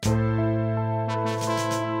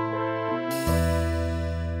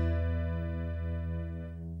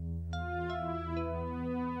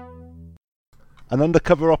An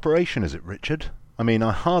undercover operation, is it, Richard? I mean,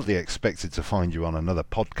 I hardly expected to find you on another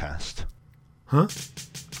podcast. Huh?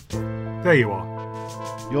 There you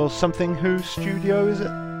are. Your Something Who studio, is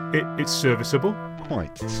it? It's serviceable.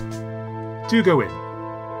 Quite. Do go in.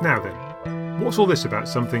 Now then, what's all this about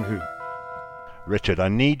Something Who? Richard, I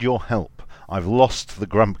need your help. I've lost the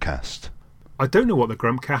Grumpcast. I don't know what the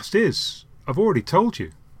Grumpcast is. I've already told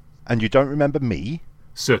you. And you don't remember me?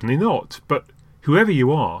 Certainly not, but whoever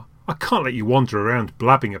you are, I can't let you wander around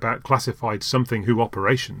blabbing about classified Something Who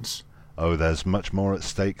operations. Oh, there's much more at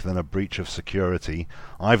stake than a breach of security.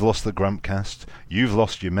 I've lost the Grumpcast, you've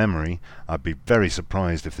lost your memory. I'd be very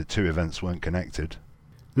surprised if the two events weren't connected.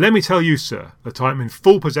 Let me tell you, sir, that I am in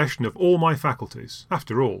full possession of all my faculties.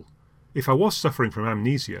 After all, if I was suffering from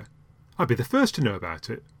amnesia, I'd be the first to know about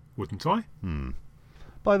it, wouldn't I?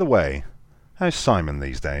 By the way, how's Simon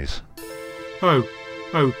these days? Oh,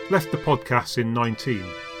 left the podcast in 19.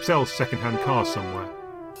 Sells second-hand cars somewhere.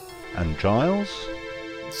 And Giles?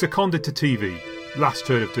 Seconded to TV. Last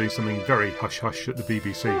heard of doing something very hush-hush at the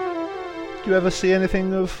BBC. Do you ever see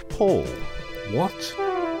anything of Paul? What?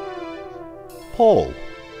 Paul,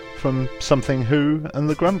 from Something Who and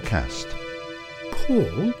the Grumpcast.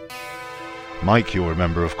 Paul? Mike, you'll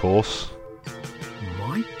remember, of course.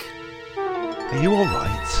 Mike? Are you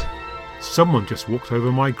alright? Someone just walked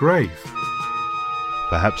over my grave.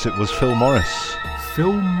 Perhaps it was Phil Morris.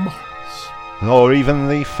 Phil Morris? Or even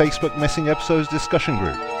the Facebook Missing Episodes discussion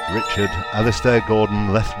group. Richard, Alistair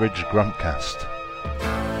Gordon, Lethbridge Grumpcast.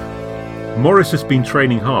 Morris has been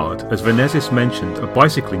training hard, as Venezis mentioned a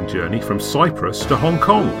bicycling journey from Cyprus to Hong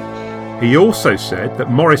Kong. He also said that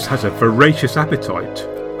Morris has a voracious appetite.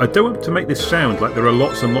 I don't want to make this sound like there are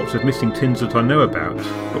lots and lots of missing tins that I know about,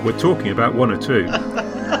 but we're talking about one or two.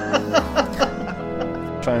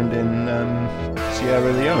 Found in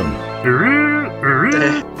Sierra Leone.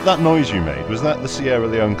 That noise you made, was that the Sierra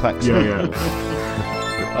Leone klaxon? Yeah.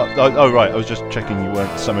 Oh right, I was just checking you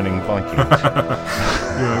weren't summoning Vikings.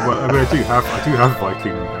 Yeah, well, I mean, I do have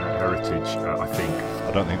Viking heritage, I think.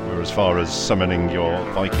 I don't think we're as far as summoning your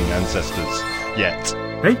Viking ancestors yet.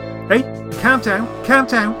 Hey, calm down. Calm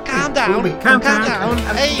down. Hey, calm down. Calm down.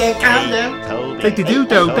 Toby. Hey, do.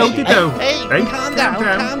 Hey, calm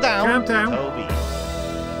down. Toby.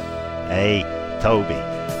 Hey, Toby.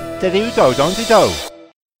 Do, don't you do?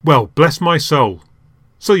 Well, bless my soul.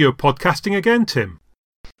 So you're podcasting again, Tim?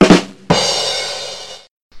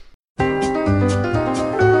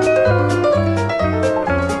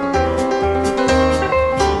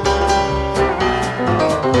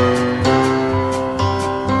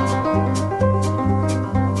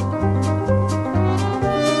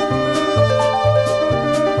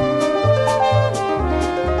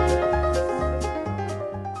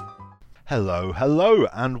 Hello,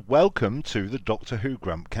 and welcome to the Doctor Who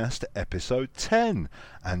Grumpcast episode 10.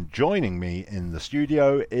 And joining me in the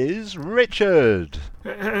studio is Richard.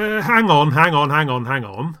 Hang on.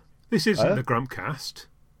 This isn't the Grumpcast.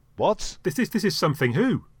 What? This is Something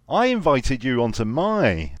Who. I invited you onto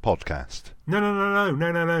my podcast.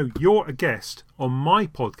 No. You're a guest on my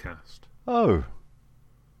podcast. Oh.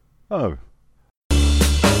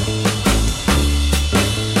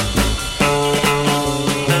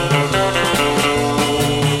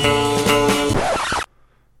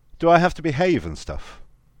 Do I have to behave and stuff?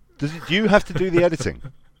 Do you have to do the editing?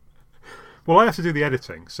 Well, I have to do the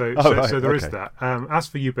editing, so there is okay. that. As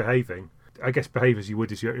for you behaving, I guess behave as you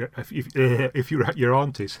would as if you're at your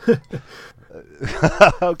auntie's.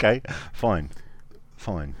 Okay, fine.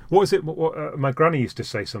 What is it? What my granny used to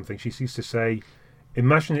say something. She used to say,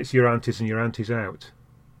 "Imagine it's your auntie's and your auntie's out."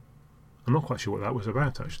 I'm not quite sure what that was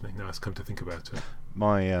about, actually. Now I've come to think about it.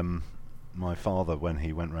 My father, when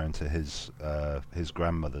he went round to his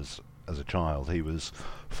grandmother's as a child, he was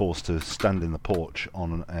forced to stand in the porch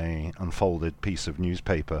on a unfolded piece of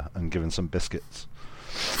newspaper and given some biscuits.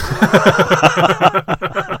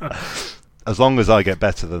 As long as I get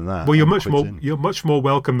better than that. Well, you're much more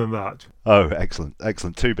welcome than that. Oh, excellent!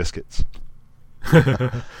 2 biscuits.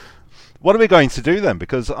 What are we going to do then?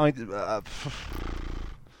 Because are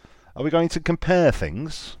we going to compare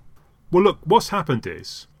things? Well, look, what's happened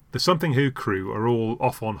is the Something Who crew are all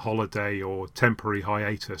off on holiday or temporary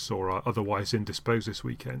hiatus or are otherwise indisposed this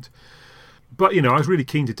weekend. But, I was really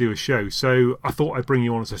keen to do a show, so I thought I'd bring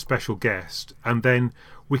you on as a special guest, and then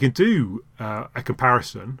we can do a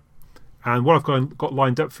comparison. And what I've got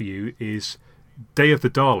lined up for you is Day of the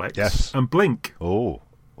Daleks and Blink. Oh.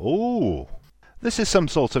 This is some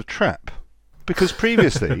sort of trap. Because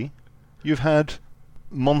previously, you've had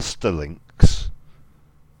Monster Links.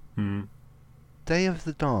 Day of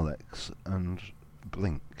the Daleks and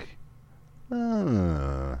Blink.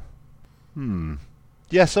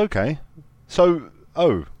 Yes, okay. So,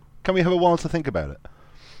 can we have a while to think about it?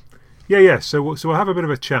 Yeah. So we'll have a bit of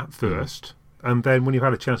a chat first, and then when you've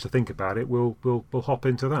had a chance to think about it, we'll hop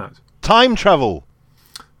into that. Time travel!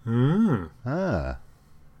 Mm.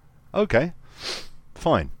 Okay.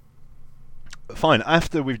 Fine.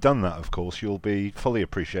 After we've done that, of course, you'll be fully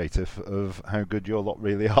appreciative of how good your lot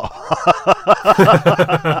really are.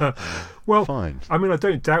 Well, fine. I mean, I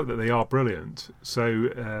don't doubt that they are brilliant. So,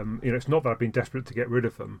 it's not that I've been desperate to get rid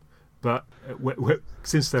of them, but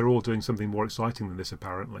since they're all doing something more exciting than this,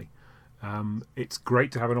 apparently, it's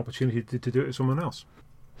great to have an opportunity to do it with someone else.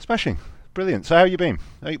 Smashing. Brilliant. So how you been?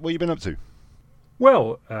 What you been up to?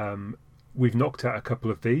 Well, we've knocked out a couple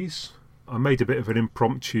of these. I made a bit of an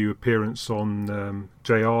impromptu appearance on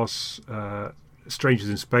JR's Strangers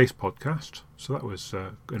in Space podcast, so that was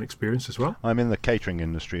an experience as well. I'm in the catering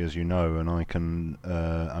industry, as you know, and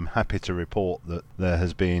I'm happy to report that there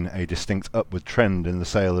has been a distinct upward trend in the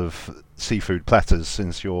sale of seafood platters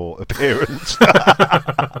since your appearance.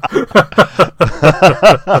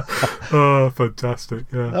 Oh, fantastic!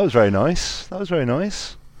 Yeah, That was very nice.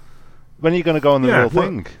 When are you going to go on the real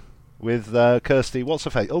thing with Kirsty? What's her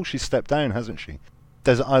face? Oh, she's stepped down, hasn't she?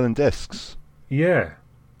 Desert Island Discs. Yeah.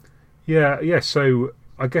 So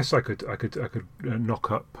I guess I could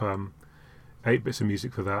knock up 8 bits of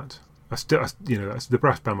music for that. The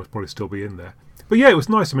brass band would probably still be in there. But yeah, it was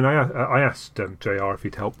nice. I mean, I asked JR if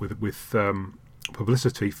he'd help with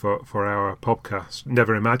publicity for our podcast,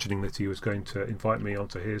 never imagining that he was going to invite me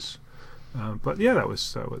onto his. But yeah, that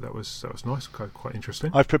was nice, quite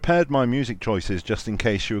interesting. I've prepared my music choices just in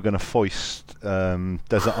case you were going to foist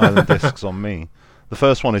Desert Island Discs on me. The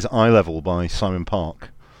first one is Eye Level by Simon Park.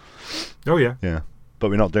 Oh yeah. Yeah, but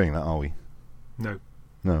we're not doing that, are we? No.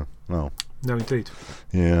 No, Indeed.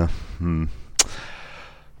 Yeah.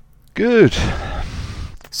 Good.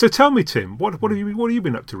 So tell me, Tim, what have you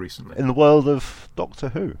been up to recently? In the world of Doctor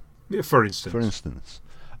Who, Yeah, for instance.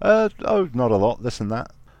 Not a lot. This and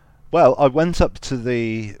that. Well, I went up to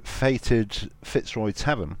the fated Fitzroy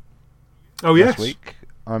Tavern. Oh yes. Last week,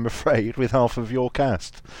 I'm afraid, with half of your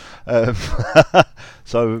cast.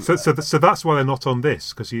 So that's why they're not on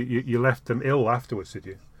this, because you left them ill afterwards, did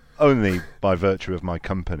you? Only by virtue of my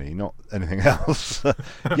company, not anything else.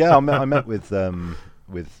 Yeah, I met with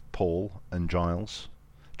Paul and Giles.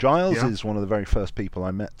 Giles is one of the very first people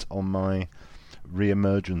I met on my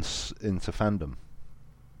re-emergence into fandom.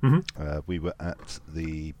 Mm-hmm. We were at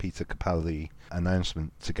the Peter Capaldi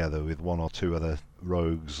announcement together with one or two other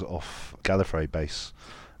rogues off Gallifrey base.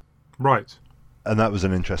 Right. And that was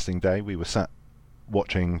an interesting day. We were sat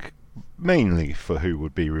watching, mainly for who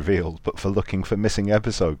would be revealed, but for looking for missing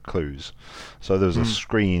episode clues. So there was a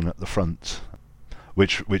screen at the front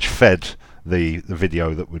which fed the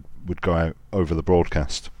video that would go out over the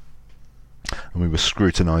broadcast. And we were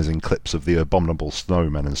scrutinising clips of the abominable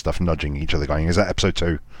snowmen and stuff, nudging each other, going, "Is that episode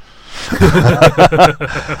 2?"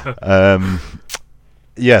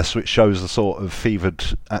 Yes, which shows the sort of fevered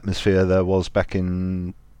atmosphere there was back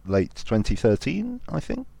in late 2013, I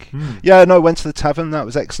think. Yeah, no, went to the tavern. That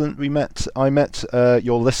was excellent. I met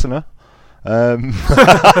your listener.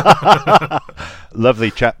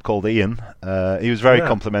 Lovely chap called Ian. He was very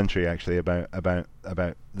complimentary, actually, about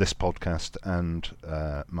this podcast and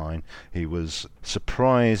mine. He was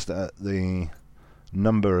surprised at the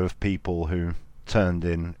number of people who turned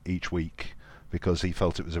in each week, because he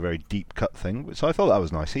felt it was a very deep cut thing. So I thought that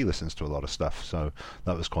was nice. He listens to a lot of stuff, so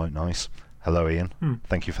that was quite nice. Hello, Ian.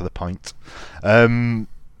 Thank you for the pint.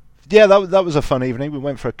 Yeah, that was a fun evening. We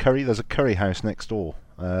went for a curry. There's a curry house next door.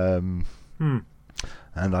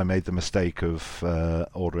 And I made the mistake of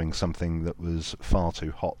ordering something that was far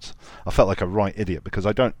too hot. I felt like a right idiot, because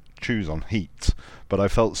I don't choose on heat, but I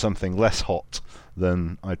felt something less hot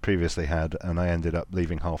than I'd previously had, and I ended up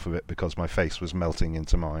leaving half of it because my face was melting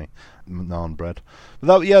into my naan bread.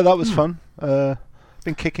 But that was fun.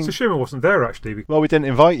 Been kicking. It's a shame I wasn't there, actually. Well, we didn't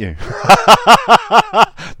invite you.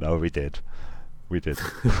 No, we did.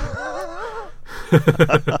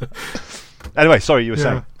 Anyway, sorry, you were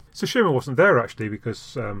saying. It's a shame I wasn't there, actually,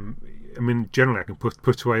 because generally I can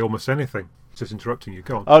put away almost anything. Just interrupting you.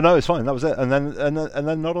 Go on. Oh no, it's fine. That was it. And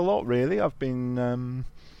then not a lot really. I've been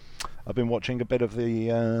watching a bit of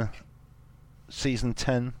the season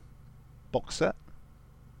 10 box set.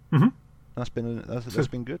 Mm-hmm. That's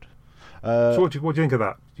been good. So what do you think of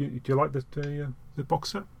that? Do you like the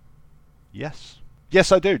box set? Yes,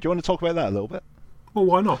 I do. Do you want to talk about that a little bit? Well,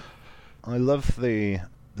 why not? I love the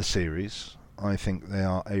series. I think they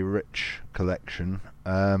are a rich collection.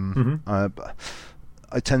 I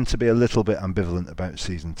tend to be a little bit ambivalent about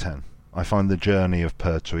season 10. I find the journey of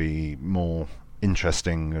Pertwee more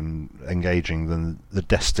interesting and engaging than the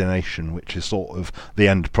destination, which is sort of the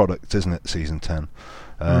end product, isn't it? Season 10.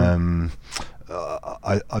 I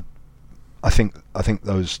think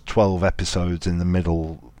those 12 episodes in the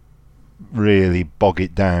middle really bog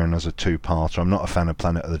it down as a two-parter. I'm not a fan of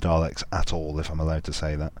Planet of the Daleks at all, if I'm allowed to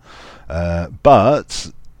say that.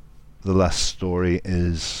 But the last story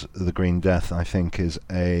is The Green Death. I think is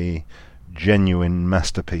a genuine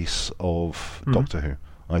masterpiece of Doctor Who.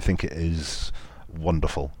 I think it is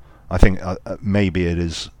wonderful. I think maybe it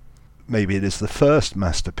is the first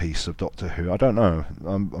masterpiece of Doctor Who. I don't know.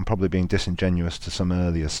 I'm probably being disingenuous to some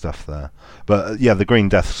earlier stuff there. But yeah, The Green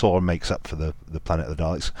Death sort of makes up for the Planet of the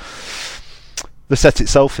Daleks. The set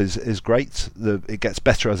itself is great. It gets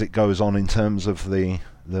better as it goes on in terms of the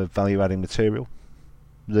value-adding material.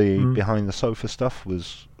 The behind the sofa stuff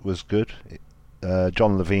was good.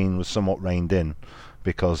 John Levine was somewhat reined in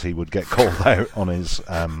because he would get called out on his...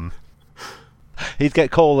 he'd get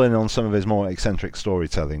called in on some of his more eccentric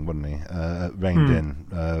storytelling, wouldn't he? Reined in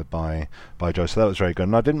by Joe, so that was very good.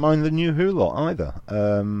 And I didn't mind the New Who lot either.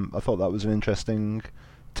 I thought that was an interesting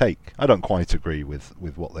take. I don't quite agree with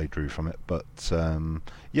what they drew from it, but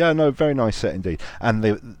yeah, no, very nice set indeed. And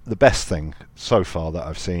the best thing so far that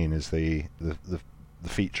I've seen is the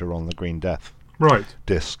feature on the Green Death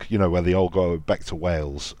disc, where they all go back to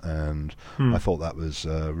Wales, and I thought that was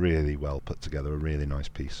really well put together, a really nice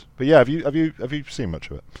piece. But yeah, have you seen much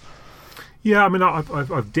of it? Yeah, I mean,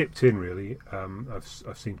 I've dipped in really. I've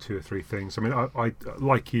seen 2 or 3 things. I mean, I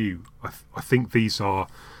like you. I think these are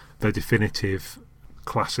the definitive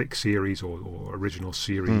classic series or original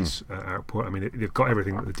series output. I mean, they've got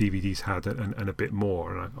everything that the DVDs had and a bit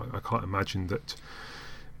more, and I can't imagine that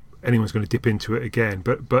anyone's going to dip into it again,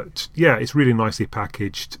 but yeah, it's really nicely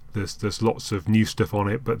packaged. There's lots of new stuff on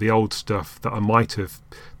it, but the old stuff that I might have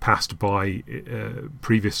passed by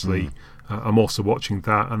previously, I'm also watching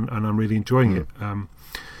that, and I'm really enjoying it.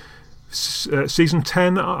 Season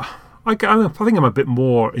 10, I think I'm a bit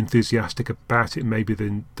more enthusiastic about it maybe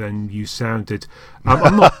than you sounded.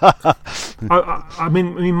 I'm not. I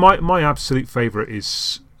mean, my absolute favourite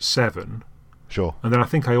is 7. Sure. And then I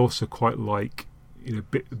think I also quite like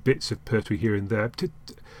bits of Pertwee here and there.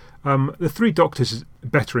 The Three Doctors is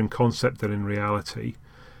better in concept than in reality,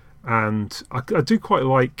 and I do quite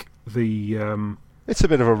like the. It's a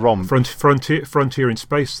bit of a romp. Frontier in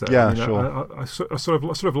space, there. Yeah, sure. I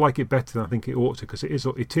sort of like it better than I think it ought to, because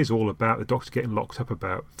it is all about the Doctor getting locked up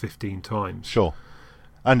about 15 times. Sure.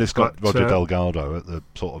 And it's got Roger Delgado at the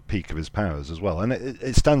sort of peak of his powers as well, and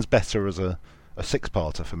it stands better as a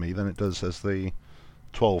 6-parter for me than it does as the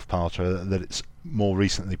 12-parter that it's more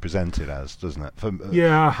recently presented as, doesn't it? I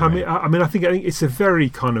mean, I think it's a very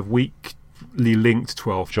kind of weakly linked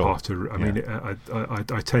 12-parter. Sure. I mean,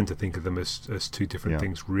 I tend to think of them as 2 different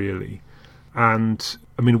things, really. And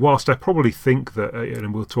I mean, whilst I probably think that,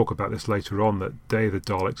 and we'll talk about this later on, that Day of the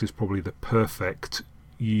Daleks is probably the perfect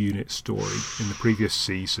unit story in the previous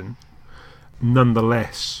season,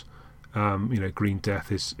 nonetheless, Green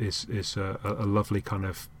Death is a lovely kind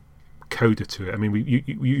of coda to it. I mean,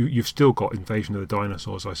 you've still got Invasion of the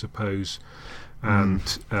Dinosaurs, I suppose, and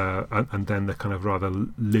then the kind of rather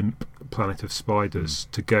limp Planet of Spiders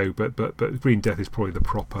to go. But Green Death is probably the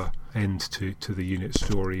proper end to the unit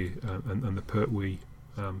story and the Pertwee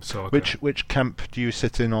saga. Which camp do you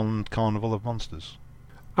sit in on Carnival of Monsters?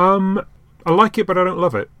 I like it, but I don't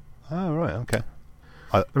love it. Oh, right, okay.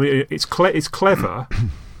 I mean, it's clever,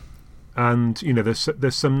 and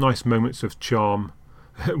there's some nice moments of charm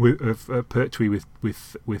of Pertwee with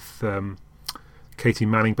Katie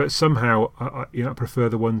Manning, but somehow I prefer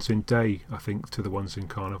the ones in Day, I think, to the ones in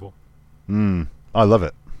Carnival. I love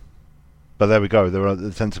it, but there we go.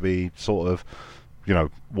 There tend to be sort of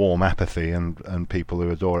warm apathy and people who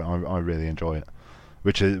adore it. I really enjoy it,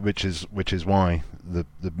 which is why the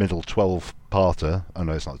middle 12-parter. I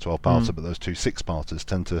know it's not a 12-parter, but those 2 6-parters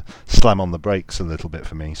tend to slam on the brakes a little bit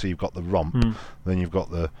for me. So you've got the romp, then you've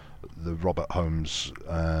got the Robert Holmes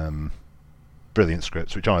brilliant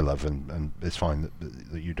scripts, which I love, and it's fine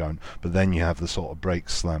that you don't. But then you have the sort of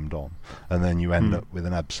brakes slammed on, and then you end up with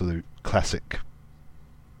an absolute classic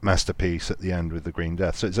masterpiece at the end with the Green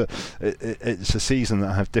Death. So it's a season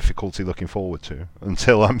that I have difficulty looking forward to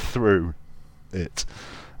until I'm through it.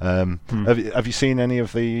 Have you seen any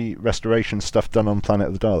of the restoration stuff done on Planet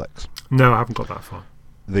of the Daleks? No, I haven't got that far.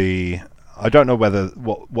 I don't know whether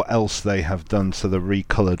what else they have done to the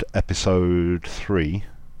recoloured episode 3.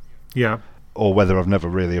 Yeah. Or whether I've never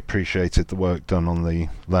really appreciated the work done on the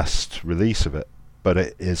last release of it, but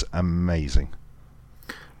it is amazing.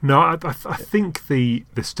 No, I think the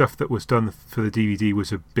stuff that was done for the DVD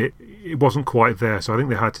was it wasn't quite there, so I think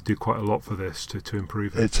they had to do quite a lot for this to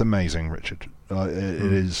improve it. It's amazing, Richard.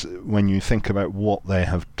 It is, when you think about what they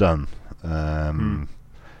have done, getting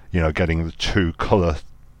the two colour,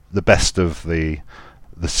 the best of the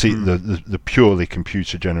purely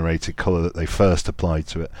computer generated colour that they first applied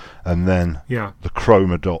to it, and then the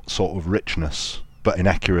chroma dot sort of richness, but in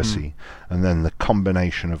accuracy, and then the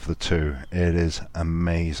combination of the two, it is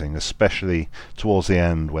amazing, especially towards the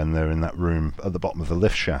end when they're in that room at the bottom of the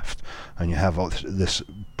lift shaft and you have this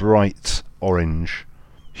bright orange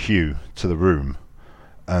hue to the room,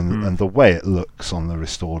 and the way it looks on the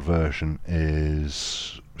restored version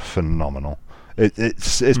is phenomenal.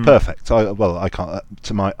 It's perfect. I can't,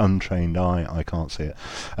 to my untrained eye, I can't see it.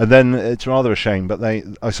 And then it's rather a shame, but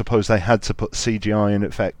I suppose they had to put CGI in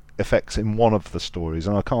effects in one of the stories,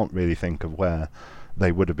 and I can't really think of where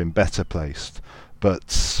they would have been better placed.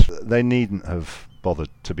 But they needn't have bothered,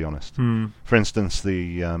 to be honest. For instance,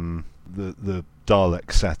 the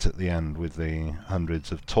Dalek set at the end with the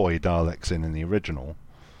hundreds of toy Daleks in the original.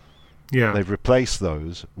 Yeah, they've replaced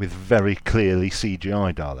those with very clearly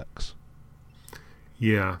CGI Daleks.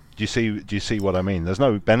 Yeah. Do you see what I mean? There's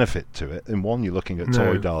no benefit to it. In one, you're looking at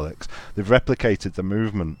toy Daleks. They've replicated the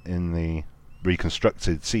movement in the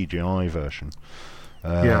reconstructed CGI version.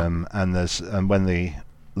 And when the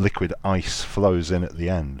liquid ice flows in at the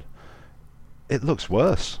end, it looks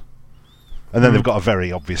worse. And then they've got a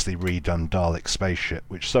very obviously redone Dalek spaceship,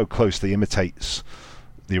 which so closely imitates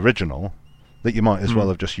the original that you might as well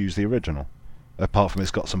have just used the original. Apart from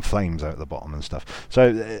it's got some flames out at the bottom and stuff. So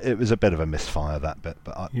it was a bit of a misfire, that bit,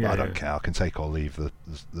 but I don't care. I can take or leave the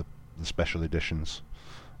special editions.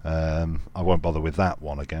 I won't bother with that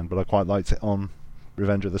one again, but I quite liked it on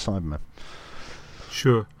Revenge of the Cybermen.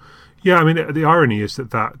 Sure. Yeah, I mean, the irony is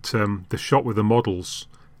that the shot with the models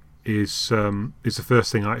is the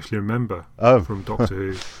first thing I actually remember from Doctor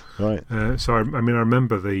Who. Right. So I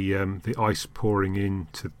remember the ice pouring in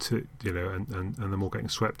to and them all getting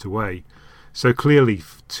swept away. So clearly,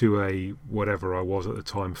 to a whatever I was at the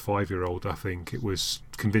time, 5-year-old, I think it was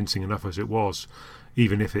convincing enough as it was,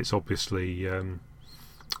 even if it's obviously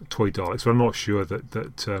toy Daleks. So I'm not sure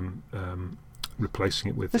that replacing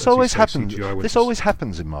it with this always happens. CGI This always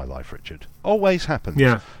happens in my life, Richard. Always happens.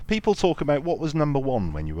 Yeah. People talk about what was number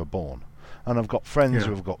one when you were born. And I've got friends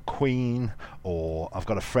who have got Queen, or I've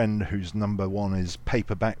got a friend whose number one is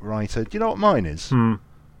Paperback Writer. Do you know what mine is? Go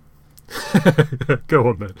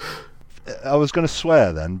on then. I was going to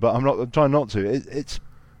swear then, but I'm trying not to. It's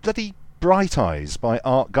bloody Bright Eyes by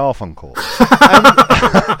Art Garfunkel.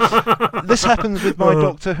 This happens with my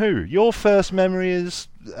Doctor Who. Your first memory is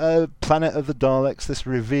Planet of the Daleks, this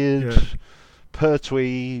revered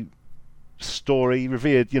Pertwee story,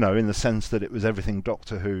 revered, in the sense that it was everything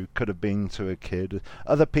Doctor Who could have been to a kid.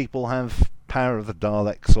 Other people have Power of the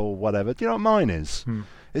Daleks or whatever. Do you know what mine is?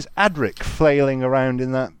 It's Adric flailing around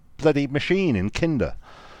in that bloody machine in Kinder.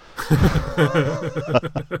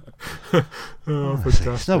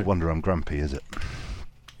 It's no wonder I'm grumpy, is it?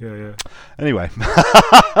 Yeah. Anyway,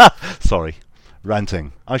 sorry,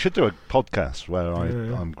 ranting. I should do a podcast where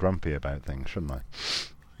I'm grumpy about things, shouldn't I?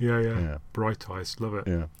 Yeah. Bright Eyes, love it.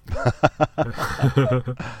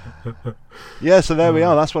 Yeah. So there we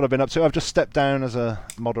are. That's what I've been up to. I've just stepped down as a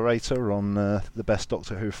moderator on the Best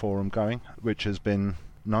Doctor Who forum going, which has been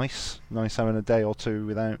nice having a day or two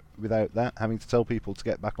without that, having to tell people to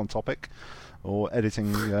get back on topic or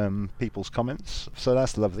editing people's comments. So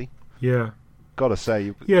that's lovely. Yeah. Gotta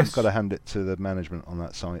say, you've got to hand it to the management on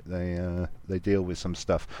that site. They deal with some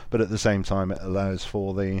stuff, but at the same time, it allows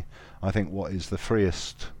for I think what is the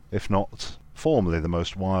freest, if not formally the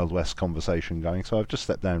most Wild West conversation going. So I've just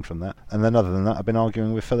stepped down from that, and then other than that, I've been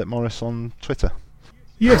arguing with Philip Morris on Twitter.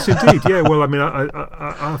 Yes, indeed. Yeah. Well, I mean,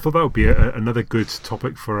 I thought that would be another good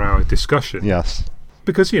topic for our discussion. Yes.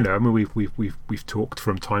 Because we've talked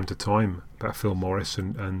from time to time about Phil Morris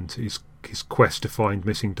and his quest to find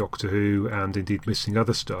missing Doctor Who and indeed missing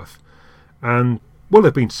other stuff, and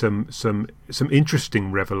there've been some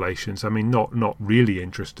interesting revelations. I mean, not really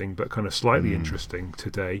interesting, but kind of slightly interesting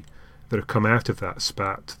today that have come out of that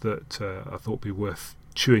spat that I thought would be worth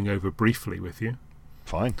chewing over briefly with you.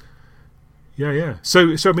 Fine. Yeah. So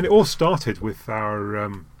I mean, it all started with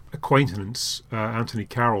our acquaintance Anthony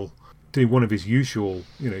Carroll doing one of his usual,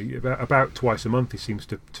 about twice a month he seems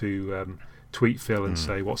to tweet Phil and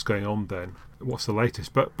say what's going on then, what's the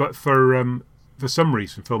latest. But for some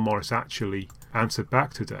reason, Phil Morris actually answered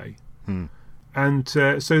back today, and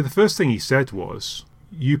so the first thing he said was,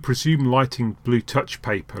 "You presume lighting blue touch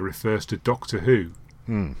paper refers to Doctor Who."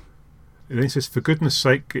 then he says, for goodness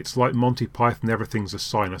sake, it's like Monty Python, everything's a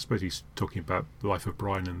sign. I suppose he's talking about the life of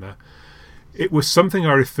Brian in there. It was something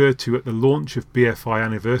I referred to at the launch of BFI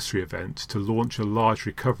anniversary event to launch a large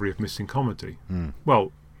recovery of missing comedy.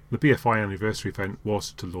 Well, the BFI anniversary event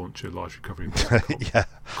was to launch a large recovery of missing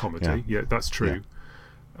comedy. Yeah, that's true.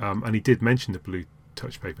 Yeah. And he did mention the blue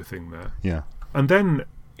touch paper thing there. Yeah. And then,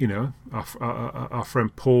 you know, our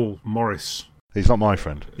friend Paul Morris. He's not my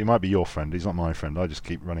friend. He might be your friend. He's not my friend. I just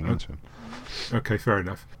keep running into him. Okay, fair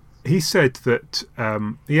enough. He said that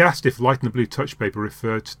he asked if Light and the Blue touch paper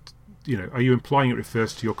referred to, you know, are you implying it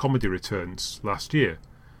refers to your comedy returns last year?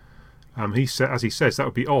 He said, as he says, that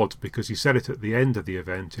would be odd because you said it at the end of the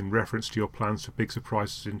event in reference to your plans for big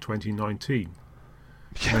surprises in 2019.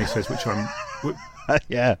 And he says, which I'm,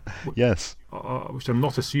 which I'm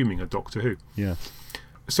not assuming are Doctor Who. Yeah.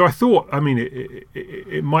 So I thought, I mean,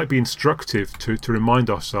 it might be instructive to remind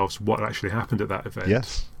ourselves what actually happened at that event.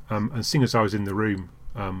 Yes. And seeing as I was in the room,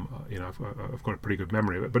 you know, I've got a pretty good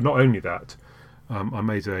memory of it. But not only that, I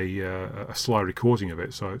made a sly recording of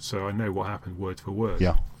it, so I know what happened word for word.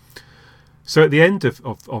 Yeah. So at the end of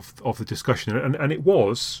the discussion, and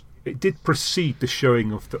it did precede the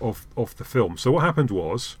showing of the film. So what happened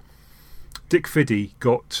was, Dick Fiddy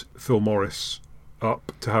got Phil Morris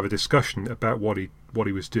up to have a discussion about what he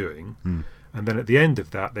was doing, and then at the end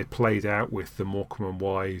of that they played out with the Morecambe and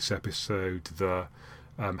Wise episode, the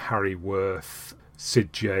Harry Worth,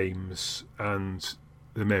 Sid James, and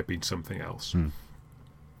there may have been something else.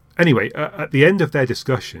 Anyway, at the end of their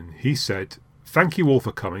discussion he said, thank you all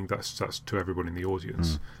for coming. That's to everyone in the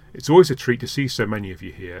audience. It's always a treat to see so many of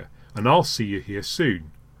you here, and I'll see you here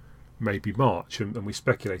soon, maybe March. And we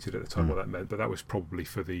speculated at the time what that meant, but that was probably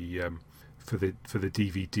for the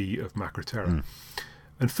DVD of Macroterra.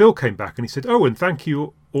 And Phil came back and he said, oh, and thank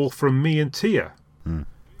you all from me and Tia. And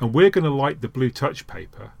we're going to light the blue touch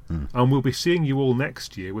paper, and we'll be seeing you all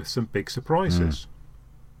next year with some big surprises.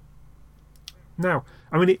 Now,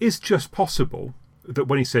 I mean, it is just possible that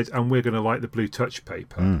when he said, and we're going to light the blue touch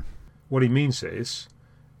paper, what he means is,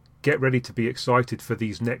 get ready to be excited for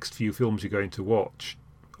these next few films you're going to watch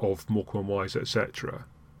of Morecambe and Wise, etc.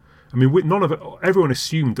 I mean, everyone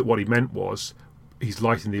assumed that what he meant was he's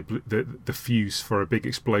lighting the fuse for a big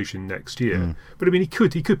explosion next year. But I mean, he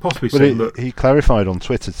could possibly say, look. He clarified on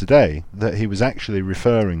Twitter today that he was actually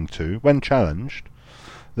referring to, when challenged,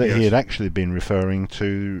 that he had actually been referring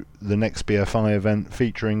to the next BFI event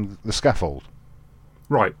featuring the scaffold.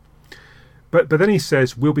 Right. But then he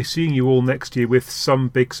says, we'll be seeing you all next year with some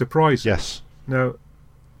big surprises. Yes. Now,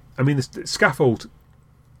 I mean, the scaffold,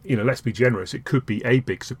 you know, let's be generous, it could be a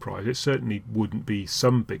big surprise. It certainly wouldn't be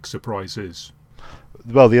some big surprises.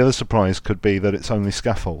 Well, the other surprise could be that it's only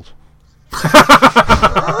scaffold.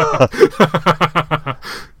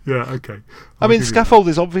 Yeah, okay. I mean, scaffold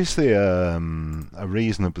is obviously a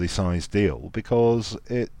reasonably sized deal because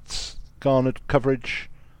it's garnered coverage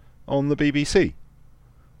on the BBC.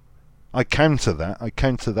 I counter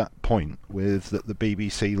that point with that the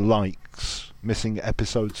BBC likes missing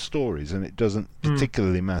episode stories, and it doesn't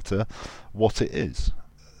particularly matter what it is.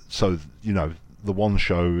 So, you know, the One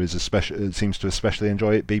Show seems to especially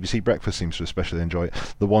enjoy it. BBC Breakfast seems to especially enjoy it.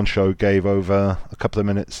 The One Show gave over a couple of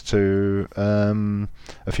minutes to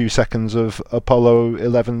a few seconds of Apollo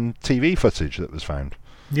 11 TV footage that was found.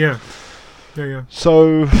 Yeah.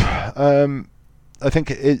 So I think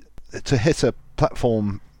to hit a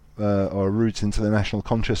platform or a route into the national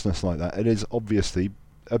consciousness like that, it is obviously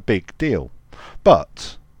a big deal.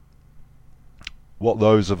 But what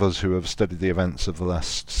those of us who have studied the events of the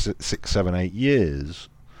last 6, 7, 8 years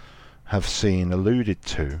have seen alluded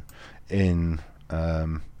to in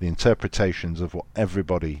the interpretations of what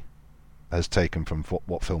everybody has taken from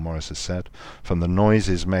what Phil Morris has said, from the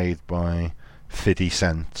noises made by 50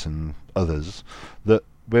 Cent and others, that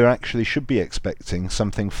we actually should be expecting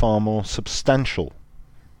something far more substantial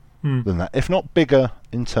than that, if not bigger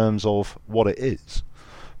in terms of what it is,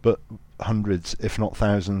 but hundreds, if not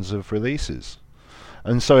thousands of releases.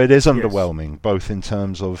 And so it is underwhelming, both in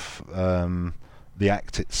terms of the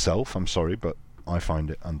act itself. I'm sorry, but I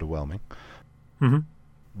find it underwhelming.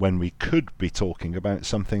 When we could be talking about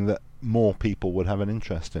something that more people would have an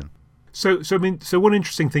interest in. So one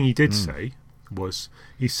interesting thing he did say was,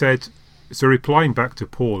 he said, so replying back to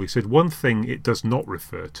Paul, he said, one thing it does not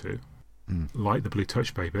refer to, like the blue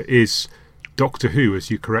touch paper, is Doctor Who, as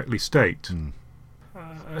you correctly state.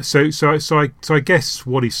 So I guess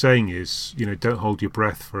what he's saying is, you know, don't hold your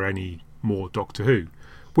breath for any more Doctor Who,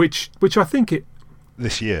 which I think it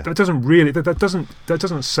this year that doesn't really that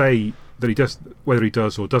doesn't say that he does, whether he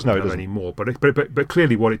does or doesn't have any more. But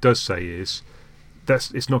clearly what it does say is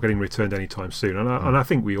it's not getting returned anytime soon. And I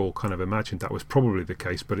think we all kind of imagined that was probably the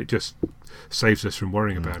case, but it just saves us from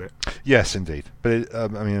worrying about it. Yes, indeed. But I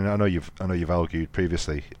mean, I know you've argued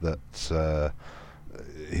previously that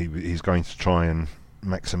he's going to try and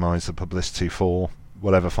maximise the publicity for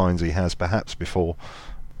whatever fines he has, perhaps before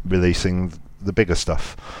releasing the bigger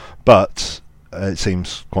stuff. But it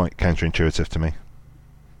seems quite counterintuitive to me.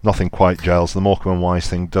 Nothing quite gels. The Morecambe and Wise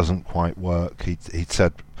thing doesn't quite work. He'd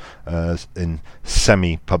said in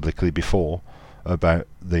semi-publicly before about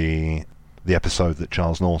the episode that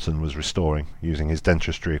Charles Norton was restoring using his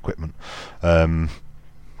dentistry equipment.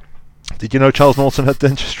 Did you know Charles Norton had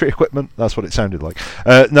dentistry equipment? That's what it sounded like.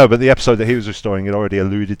 No, but the episode that he was restoring had already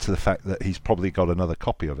alluded to the fact that he's probably got another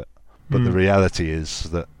copy of it. But the reality is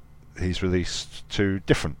that he's released 2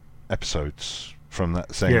 different episodes from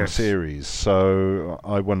that same series. So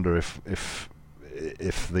I wonder if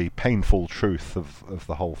the painful truth of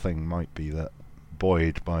the whole thing might be that,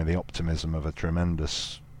 buoyed by the optimism of a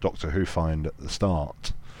tremendous Doctor Who find at the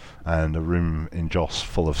start and a room in Joss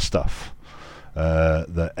full of stuff,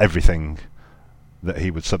 that everything that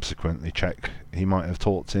he would subsequently check he might have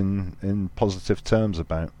talked in positive terms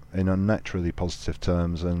about, in unnaturally positive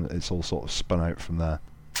terms, and it's all sort of spun out from there.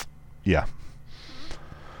 Yeah.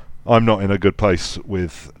 I'm not in a good place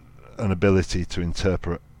with an ability to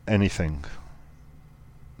interpret anything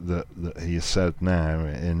that he has said now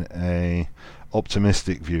in a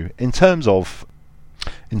optimistic view, in terms of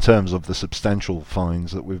the substantial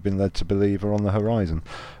fines that we've been led to believe are on the horizon,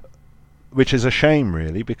 which is a shame,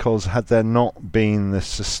 really, because had there not been this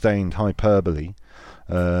sustained hyperbole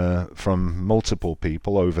from multiple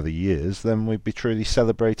people over the years, then we'd be truly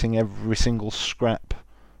celebrating every single scrap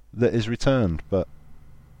that is returned. But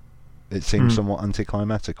it seems somewhat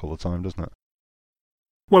anticlimactic all the time, doesn't it?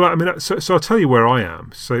 Well, I mean, so I'll tell you where I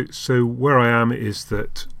am. So where I am is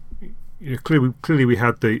that, you know, clearly we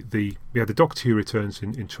had the Doctor Who returns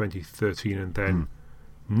in 2013, and then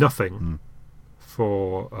nothing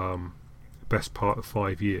for the best part of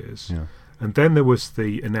 5 years. Yeah. And then there was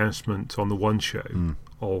the announcement on the One Show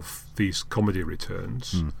of these comedy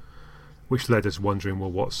returns, which led us wondering,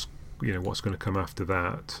 well, what's going to come after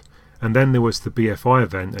that? And then there was the BFI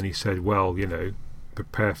event, and he said, well, you know,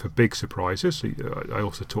 prepare for big surprises. I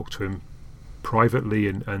also talked to him privately,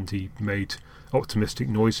 and he made optimistic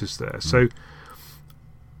noises there. So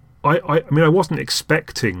I mean, I wasn't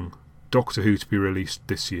expecting Doctor Who to be released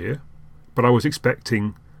this year, but I was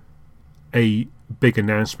expecting a big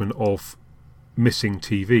announcement of missing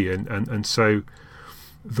TV, and so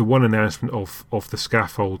the one announcement of the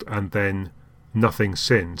scaffold, and then nothing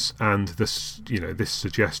since, and this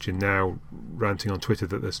suggestion now ranting on Twitter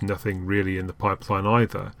that there's nothing really in the pipeline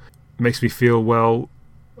either, makes me feel, well,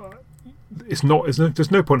 there's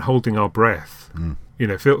no point holding our breath. You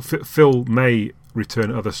know, Phil may return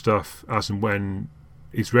other stuff as and when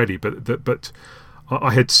he's ready, but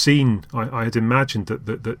I had imagined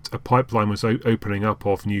that a pipeline was opening up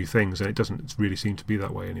of new things, and it doesn't really seem to be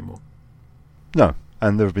that way anymore. No,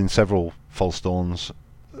 and there have been several false dawns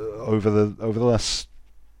over the last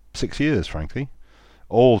 6 years, frankly,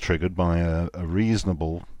 all triggered by a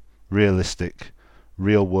reasonable, realistic,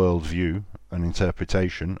 real-world view and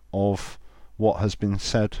interpretation of what has been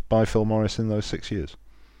said by Phil Morris in those 6 years.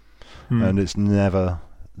 And it's never,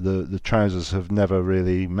 the trousers have never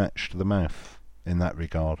really matched the mouth in that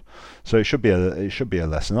regard. So it should be a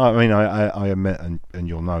lesson. I mean, I admit, and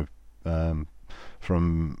you'll know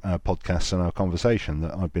from our podcasts and our conversation,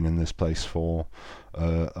 that I've been in this place for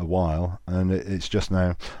a while, and it's just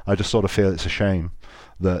now, I just sort of feel it's a shame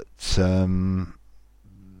that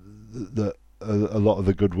that a lot of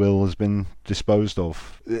the goodwill has been disposed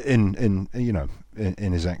of in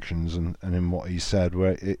his actions and in what he said,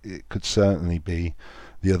 where it could certainly be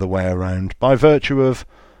the other way around, by virtue of,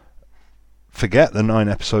 forget the 9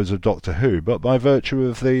 episodes of Doctor Who, but by virtue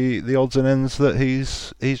of the odds and ends that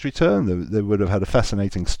he's returned. They would have had a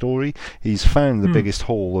fascinating story. He's found the biggest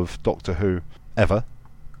haul of Doctor Who ever.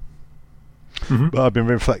 But I've been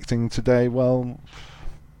reflecting today, well,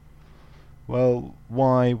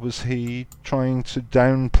 why was he trying to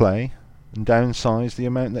downplay and downsize the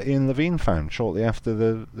amount that Ian Levine found shortly after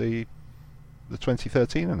the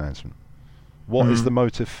 2013 announcement? What is the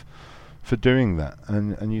motive for doing that?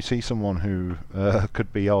 And you see someone who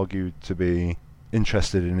could be argued to be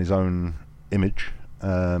interested in his own image,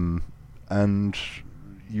 and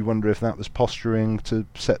you wonder if that was posturing to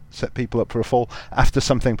set people up for a fall after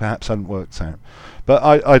something perhaps hadn't worked out. But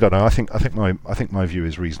I don't know. I think my view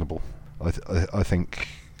is reasonable. I think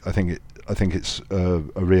it's a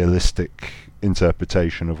realistic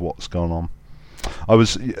interpretation of what's gone on. I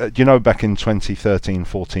was, back in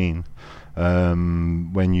 2013-14,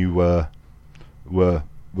 when you were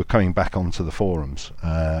coming back onto the forums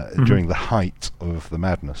during the height of the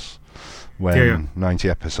madness, when 90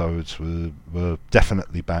 episodes were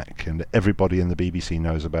definitely back, and everybody in the BBC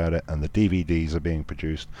knows about it, and the DVDs are being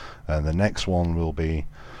produced, and the next one will be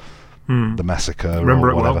the massacre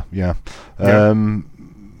or whatever.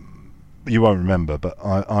 You won't remember, but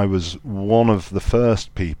I was one of the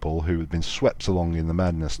first people who had been swept along in the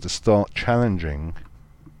madness to start challenging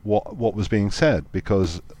what was being said,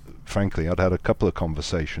 because frankly I'd had a couple of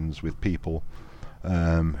conversations with people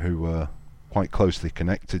who were quite closely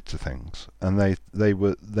connected to things, and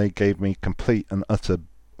they gave me complete and utter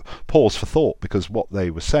pause for thought, because what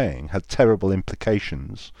they were saying had terrible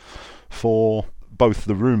implications for both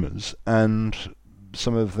the rumours and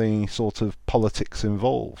some of the sort of politics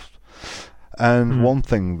involved. And one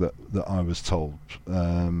thing that I was told,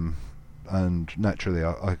 and naturally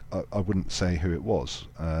I wouldn't say who it was,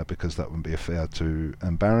 because that wouldn't be fair to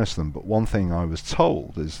embarrass them, but one thing I was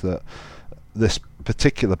told is that this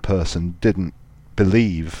particular person didn't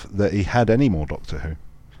believe that he had any more Doctor Who,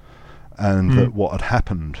 and that what had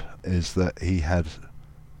happened is that he had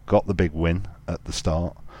got the big win at the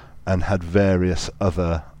start and had various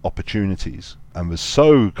other opportunities, and was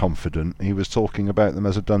so confident he was talking about them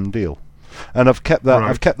as a done deal. And I've kept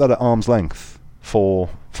that at arm's length for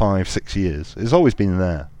 5-6 years. It's always been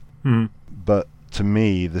there, but to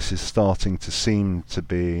me this is starting to seem to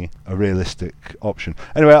be a realistic option.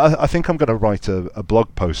 Anyway, I think I'm going to write a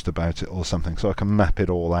blog post about it or something, so I can map it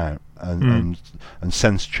all out and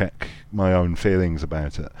sense check my own feelings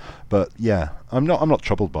about it. But yeah, I'm not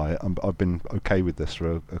troubled by it. I've been okay with this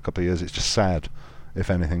for a couple of years. It's just sad, if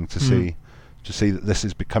anything, to see that this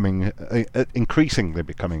is becoming increasingly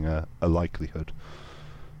becoming a likelihood.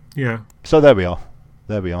 Yeah. So there we are.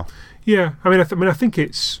 Yeah, I mean, I think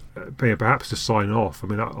it's perhaps to sign off. I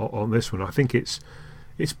mean, on this one, I think it's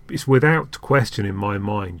without question in my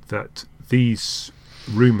mind that these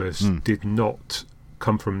rumours did not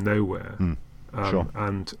come from nowhere. Sure.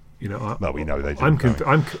 And you know, we know they didn't.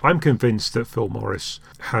 I'm convinced that Phil Morris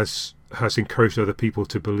has encouraged other people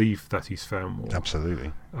to believe that he's found more.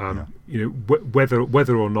 Absolutely. You know,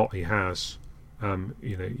 whether or not he has.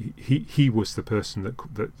 You know, he was the person that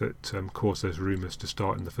caused those rumours to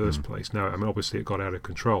start in the first place. Now, I mean, obviously it got out of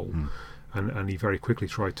control, and he very quickly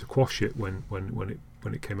tried to quash it when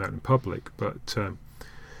it came out in public. But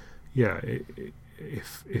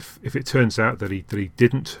if it turns out that he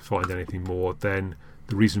didn't find anything more, then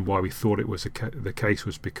the reason why we thought it was the case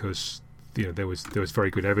was because there was very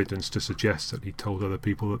good evidence to suggest that he told other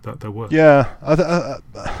people that there were. Yeah,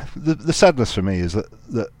 the sadness for me is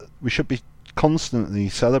that we should be constantly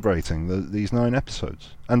celebrating these 9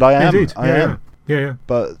 episodes, and I am. Indeed. I am. Yeah.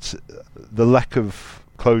 But the lack of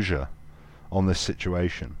closure on this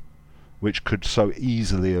situation, which could so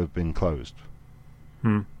easily have been closed,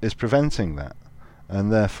 is preventing that,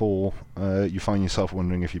 and therefore you find yourself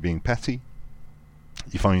wondering if you're being petty.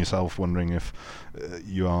 You find yourself wondering if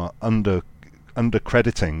you are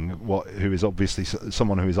undercrediting who is obviously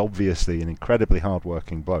someone who is obviously an incredibly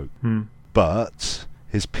hard-working bloke, but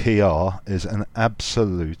his PR is an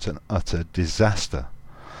absolute and utter disaster.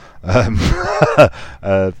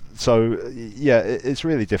 So yeah, it's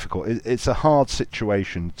really difficult. It's a hard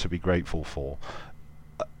situation to be grateful for,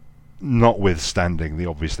 notwithstanding the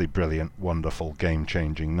obviously brilliant, wonderful,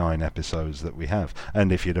 game-changing 9 episodes that we have.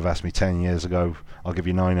 And if you'd have asked me 10 years ago, I'll give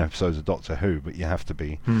you 9 episodes of Doctor Who, but you have to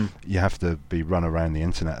be run around the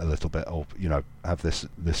internet a little bit, or have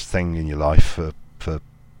this thing in your life for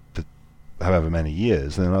however many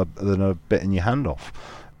years, then a bit in your hand off.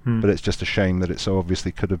 But it's just a shame that it so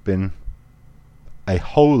obviously could have been a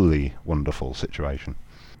wholly wonderful situation.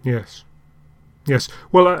 Yes.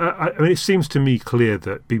 Well, I mean, it seems to me clear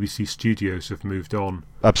that BBC Studios have moved on.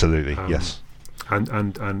 Absolutely, yes.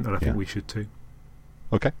 And I think we should too.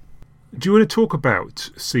 Okay. Do you want to talk about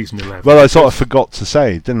season 11? Well, I sort of forgot to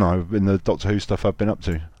say, didn't I, in the Doctor Who stuff I've been up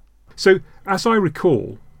to. So, as I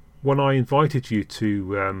recall, when I invited you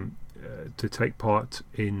to take part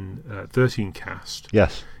in 13 Cast,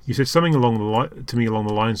 yes, you said something to me along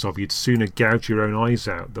the lines of you'd sooner gouge your own eyes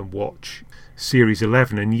out than watch Series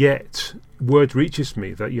 11, and yet word reaches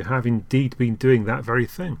me that you have indeed been doing that very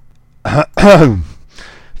thing.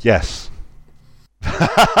 Yes.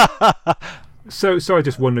 So I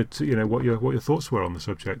just wondered, what your thoughts were on the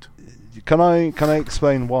subject. Can I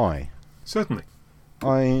explain why? Certainly.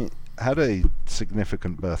 I had a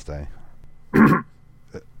significant birthday.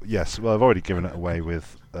 Yes, well, I've already given it away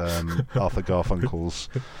with Arthur Garfunkel's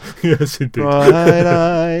yes, indeed. Bright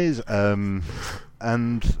Eyes. And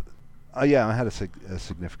Yeah, I had a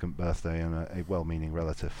significant birthday, and a well-meaning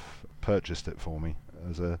relative purchased it for me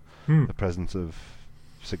as a present of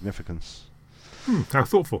significance. How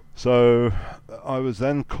thoughtful. So I was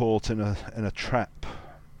then caught in a trap,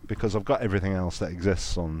 because I've got everything else that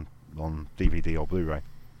exists on DVD or Blu-ray.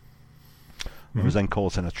 I was then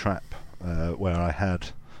caught in a trap where I had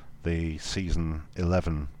the season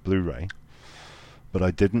 11 Blu-ray, but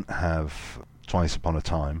I didn't have Twice Upon a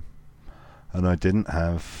Time, and I didn't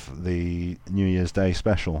have the New Year's Day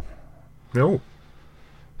special. No.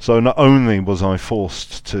 So not only was I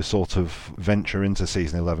forced to sort of venture into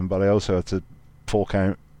season 11, but I also had to fork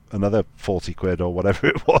out another 40 quid or whatever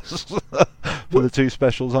it was for the two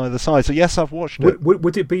specials either side. So yes, I've watched it.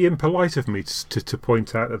 Would it be impolite of me to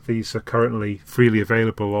point out that these are currently freely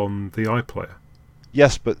available on the iPlayer?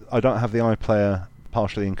 Yes, but I don't have the iPlayer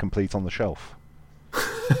partially incomplete on the shelf,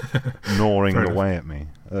 gnawing away at me,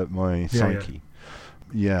 at my psyche.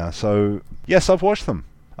 Yeah, so yes, I've watched them,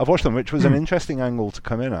 which was an interesting angle to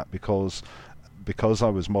come in at, because I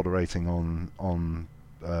was moderating on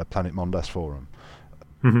Planet Mondas forum.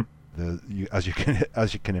 As you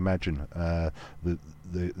can imagine,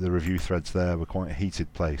 the review threads there were quite a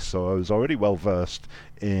heated place. So I was already well versed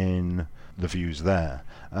in the views there,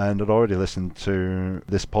 and I'd already listened to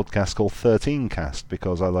this podcast called 13 Cast,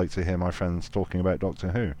 because I like to hear my friends talking about Doctor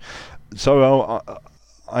Who. So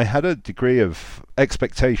I had a degree of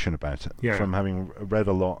expectation about it from having read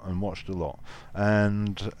a lot and watched a lot,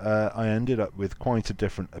 and I ended up with quite a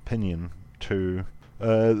different opinion to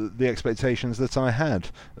the expectations that I had.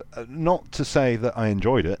 Not to say that I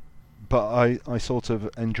enjoyed it, but I sort of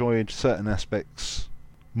enjoyed certain aspects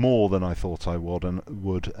more than I thought I would,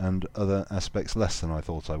 and other aspects less than I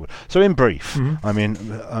thought I would. So in brief, I mean,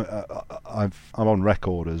 I'm on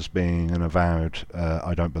record as being an avowed,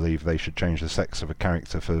 I don't believe they should change the sex of a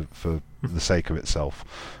character for the sake of itself.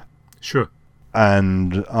 Sure.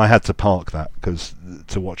 And I had to park that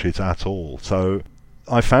to watch it at all. So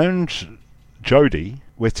I found Jodie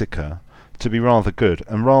Whittaker to be rather good,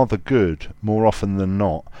 and rather good more often than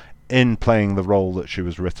not in playing the role that she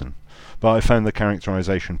was written. But I found the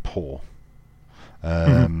characterization poor.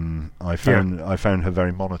 I found her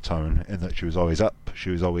very monotone, in that she was always up,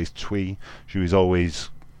 she was always twee, she was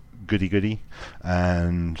always goody-goody,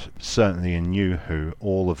 and certainly in New Who,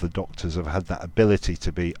 all of the Doctors have had that ability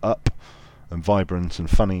to be up and vibrant and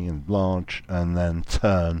funny and large, and then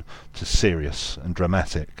turn to serious and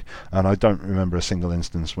dramatic. And I don't remember a single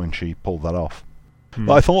instance when she pulled that off.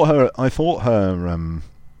 But I thought her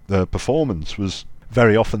the performance was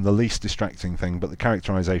very often the least distracting thing, but the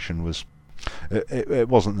characterization was it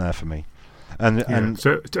wasn't there for me. And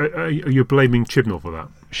so are you blaming Chibnall for that?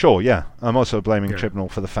 Sure, yeah. I'm also blaming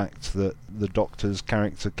Chibnall for the fact that the Doctor's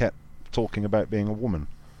character kept talking about being a woman,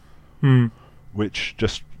 which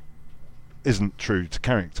just isn't true to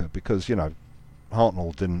character, because, you know,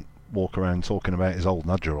 Hartnell didn't walk around talking about his old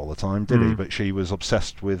nudger all the time, did he? But she was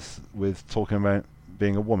obsessed with talking about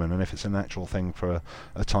being a woman, and if it's a natural thing for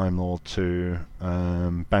a Time Lord to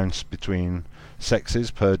bounce between sexes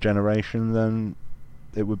per generation, then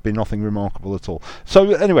it would be nothing remarkable at all. So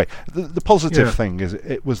anyway, the positive thing is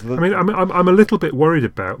it was the... I mean, I'm a little bit worried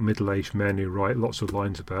about middle-aged men who write lots of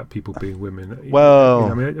lines about people being women. Well...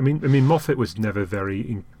 I mean, Moffat was never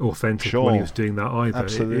very authentic when he was doing that either.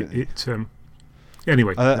 Absolutely.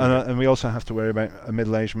 Anyway. And we also have to worry about a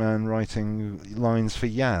middle-aged man writing lines for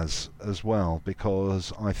Yaz as well,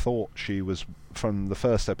 because I thought she was, from the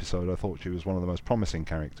first episode, I thought she was one of the most promising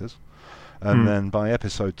characters. And then by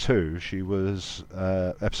episode 2, she was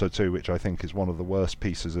episode 2, which I think is one of the worst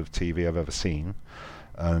pieces of TV I've ever seen,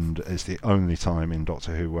 and it's the only time in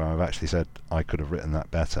Doctor Who where I've actually said I could have written that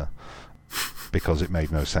better, because it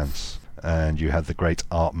made no sense. And you had the great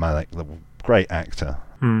Art Malik, the great actor,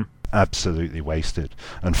 absolutely wasted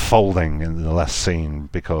and folding in the last scene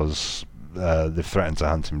because they've threatened to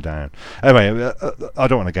hunt him down. Anyway, I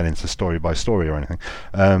don't want to get into story by story or anything,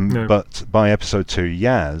 but by episode 2,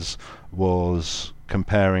 Yaz was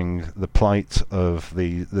comparing the plight of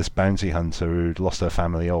this bounty hunter who'd lost her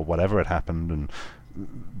family or whatever had happened and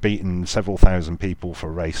beaten several thousand people for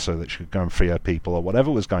a race so that she could go and free her people or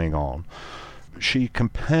whatever was going on. She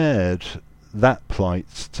compared that plight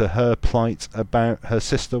to her plight about her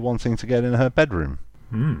sister wanting to get in her bedroom.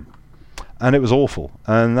 And it was awful,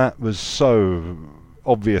 and that was so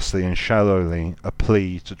obviously and shallowly a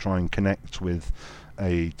plea to try and connect with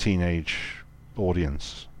a teenage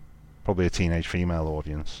audience, probably a teenage female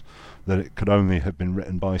audience, that it could only have been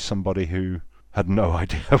written by somebody who had no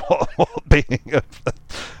idea what being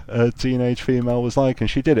a teenage female was like. And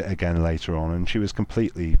she did it again later on, and she was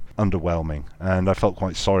completely underwhelming, and I felt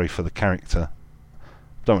quite sorry for the character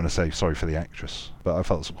don't want to say sorry for the actress, but I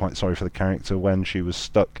felt quite sorry for the character when she was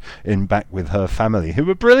stuck back with her family, who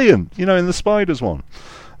were brilliant, in the Spiders one.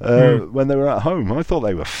 When they were at home, I thought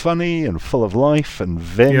they were funny and full of life and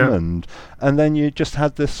vim, and then you just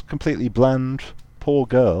had this completely bland, poor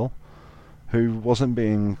girl who wasn't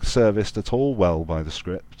being serviced at all well by the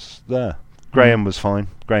scripts there. Graham was fine.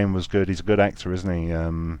 Graham was good. He's a good actor, isn't he?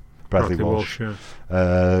 Bradley Walsh.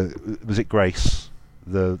 Was it Grace,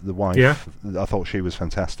 the wife? Yeah. I thought she was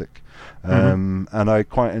fantastic. And I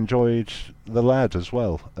quite enjoyed the lad as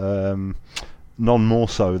well. None more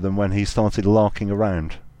so than when he started larking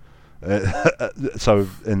around. So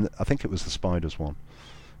I think it was the Spiders one.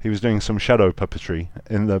 He was doing some shadow puppetry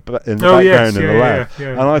in the background in the lab,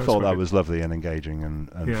 and I thought that was lovely and engaging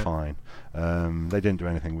and fine. They didn't do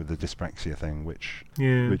anything with the dyspraxia thing, which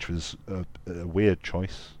was a weird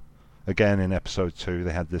choice. Again, in episode 2,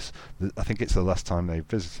 they had this. I think it's the last time they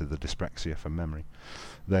visited the dyspraxia from memory.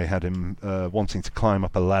 They had him wanting to climb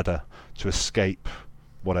up a ladder to escape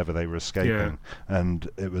whatever they were escaping, and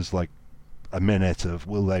it was like a minute of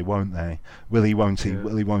will they, won't they, will he, won't he,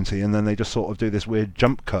 will he, won't he, and then they just sort of do this weird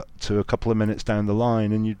jump cut to a couple of minutes down the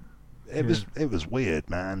line, and it was weird,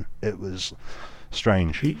 man. It was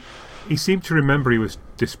strange. He seemed to remember he was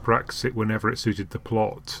dyspraxic whenever it suited the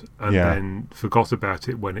plot, and then forgot about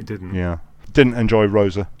it when it didn't. Yeah. Didn't enjoy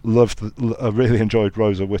Rosa. Really enjoyed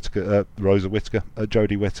Rosa Whittaker,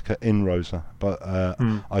 Jodie Whittaker in Rosa, but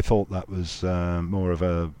I thought that was more of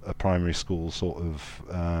a primary school sort of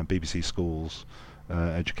BBC Schools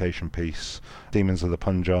education piece. Demons of the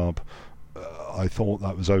Punjab, I thought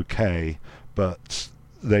that was okay, but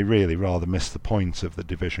they really rather missed the point of The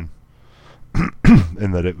Division,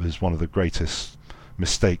 in that it was one of the greatest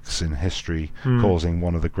mistakes in history, causing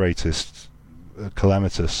one of the greatest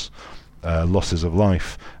calamitous losses of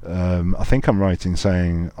life. I think I'm right in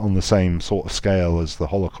saying on the same sort of scale as the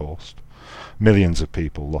Holocaust, millions of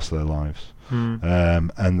people lost their lives,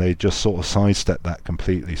 and they just sort of sidestepped that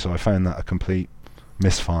completely. So I found that a complete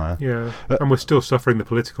misfire. Yeah, and we're still suffering the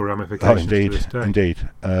political ramifications. Oh, indeed, to this day. indeed.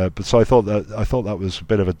 But so I thought that was a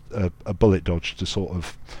bit of a bullet dodge to sort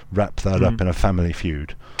of wrap that up in a family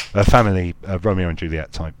feud, a family Romeo and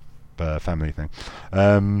Juliet type family thing.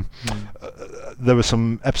 There were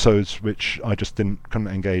some episodes which I just couldn't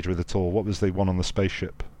engage with at all. What was the one on the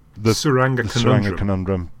spaceship? The Saranga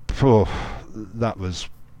Conundrum. That was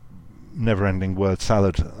never-ending word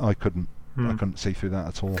salad. I couldn't see through that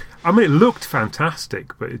at all. I mean, it looked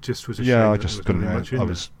fantastic, but it just was a shame. Yeah, I just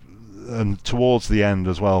couldn't. And towards the end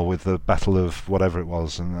as well, with the battle of whatever it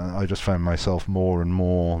was, and I just found myself more and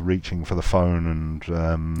more reaching for the phone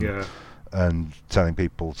and telling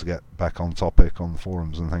people to get back on topic on the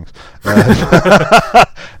forums and things.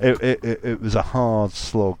 It was a hard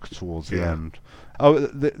slog towards the end. Oh,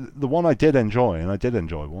 the one I did enjoy, and I did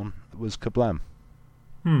enjoy one, was Kablam.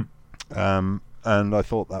 And I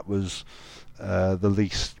thought that was the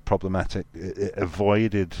least problematic. It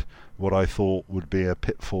avoided what I thought would be a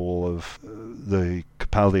pitfall of the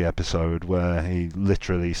Capaldi episode, where he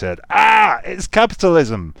literally said, it's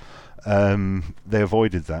capitalism! They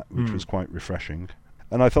avoided that, which was quite refreshing,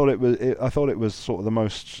 and I thought it was sort of the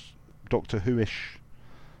most Doctor Who-ish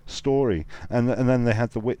story. And then they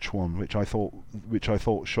had the witch one, which I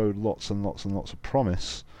thought showed lots and lots and lots of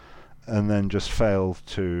promise, and then just failed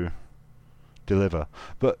to deliver.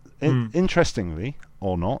 But interestingly,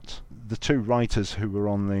 or not, the two writers who were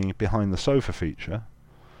on the Behind the Sofa feature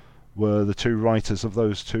were the two writers of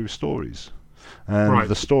those two stories, and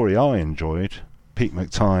the story I enjoyed. Pete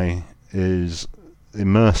McTighe is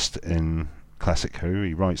immersed in classic Who.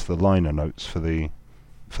 He writes the liner notes for the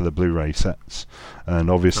Blu-ray sets, and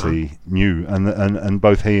obviously knew. And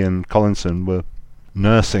both he and Collinson were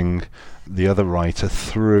nursing the other writer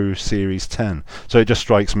through Series 10. So it just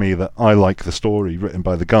strikes me that I like the story written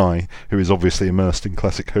by the guy who is obviously immersed in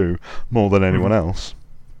classic Who more than anyone else.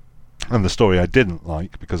 And the story I didn't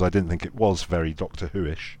like, because I didn't think it was very Doctor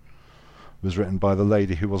Who-ish, was written by the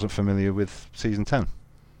lady who wasn't familiar with Season 10.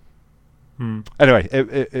 Anyway,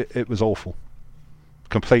 it was awful.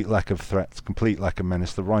 Complete lack of threat, complete lack of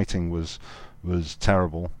menace. The writing was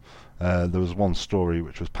terrible. There was one story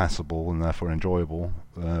which was passable and therefore enjoyable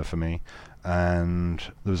for me, and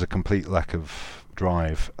there was a complete lack of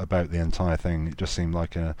drive about the entire thing. It just seemed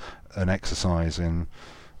like an exercise in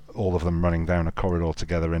all of them running down a corridor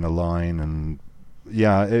together in a line, and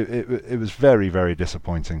it was very, very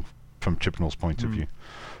disappointing from Chibnall's point of view.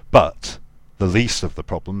 But the least of the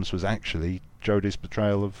problems was actually Jodie's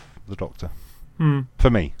portrayal of the Doctor. For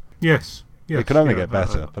me. Yes. It could only get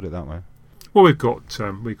better, put it that way. Well, we've got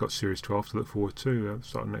Series 12 to look forward to,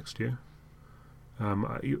 starting next year.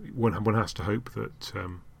 one has to hope that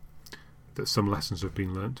that some lessons have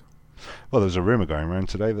been learnt. Well, there's a rumour going around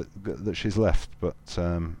today that she's left, but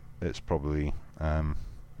it's probably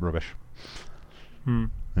rubbish.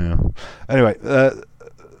 Yeah. Anyway,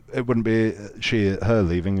 it wouldn't be her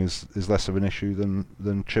leaving is less of an issue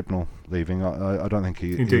than Chibnall leaving. I don't think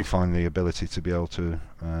he'll find the ability to be able to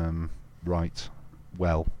write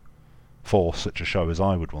well for such a show as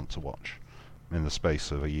I would want to watch in the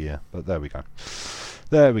space of a year. But there we go.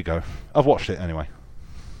 I've watched it anyway.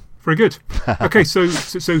 Very good. Okay,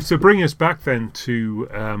 so bring us back then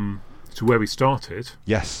to where we started.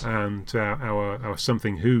 Yes. And our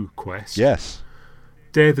Something Who quest. Yes.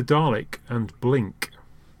 Day of the Dalek and Blink.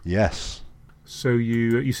 Yes. So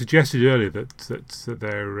you suggested earlier that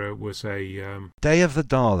there was a Day of the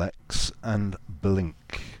Daleks and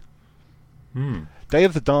Blink. Hmm. Day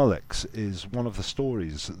of the Daleks is one of the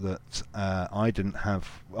stories that I didn't have.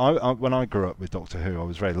 When I grew up with Doctor Who, I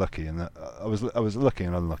was very lucky in that I was lucky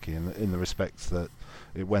and unlucky in the respect that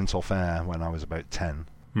it went off air when I was about 10.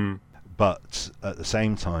 Hmm. But at the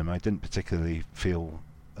same time, I didn't particularly feel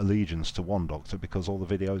allegiance to one Doctor because all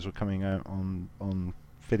the videos were coming out on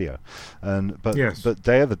video. But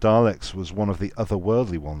Day of the Daleks was one of the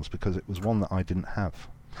otherworldly ones because it was one that I didn't have.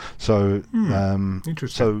 So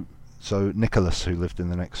interesting. So Nicholas, who lived in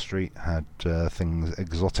the next street, had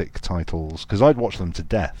exotic titles because I'd watched them to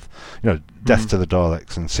death. Death to the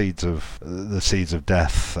Daleks and Seeds of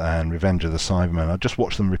Death and Revenge of the Cybermen. I just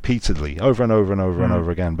watched them repeatedly, over and over and over and over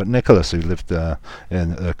again. But Nicholas, who lived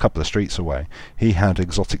in a couple of streets away, he had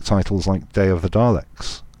exotic titles like Day of the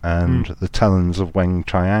Daleks and The Talons of Weng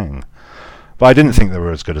Chiang. But I didn't think they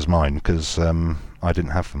were as good as mine because I didn't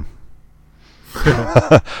have them.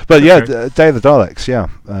 But yeah, okay. Day of the Daleks,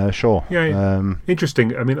 sure. Yeah,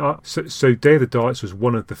 interesting. I mean, so Day of the Daleks was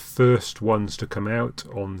one of the first ones to come out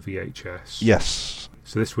on VHS. Yes.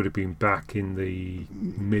 So this would have been back in the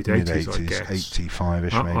mid-80s, I guess.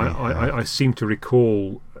 85-ish maybe. I seem to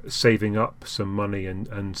recall saving up some money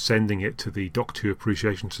and sending it to the Doctor Who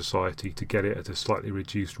Appreciation Society to get it at a slightly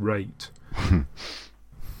reduced rate.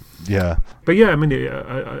 Yeah. But yeah, I mean,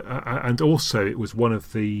 and also it was one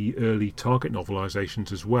of the early Target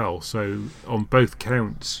novelizations as well. So on both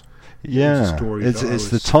counts, yeah, it's a story it's that I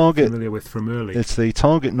was the Target familiar with from early. It's the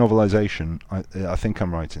Target novelization. I think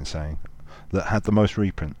I'm right in saying that had the most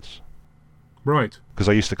reprints. Right. Because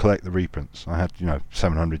I used to collect the reprints. I had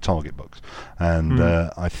 700 Target books, and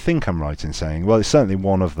I think I'm right in saying, well, it's certainly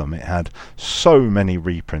one of them. It had so many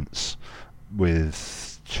reprints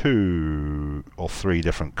with 2 or 3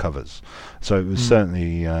 different covers, so it was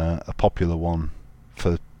certainly a popular one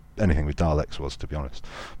for anything with Daleks was, to be honest,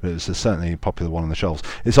 but it was certainly a popular one on the shelves.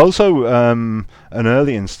 It's also an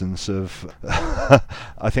early instance of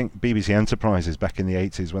I think BBC Enterprises back in the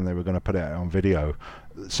 80s when they were going to put it out on video.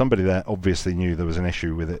 Somebody there obviously knew there was an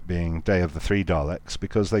issue with it being Day of the 3 Daleks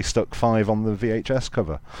because they stuck 5 on the VHS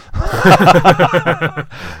cover.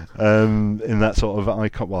 In that sort of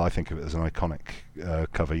icon. Well, I think of it as an iconic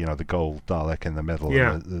cover. The gold Dalek in the middle,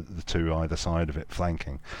 and the 2 either side of it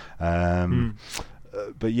flanking.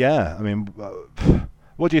 But yeah, I mean,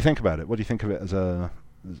 what do you think about it? What do you think of it as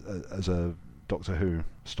a Doctor Who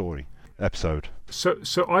story episode? So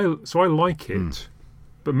I like it.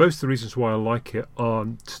 But most of the reasons why I like it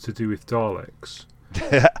aren't to do with Daleks.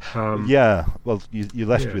 Yeah, well, you're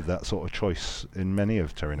left with that sort of choice in many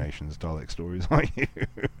of Terry Nation's Dalek stories, aren't you?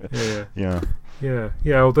 Yeah.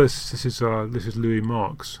 Well, this is Louis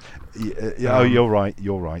Marks. Oh, you're right. But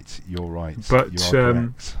you are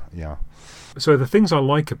correct. Yeah. So the things I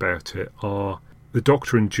like about it are the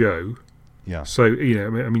Doctor and Joe. Yeah. So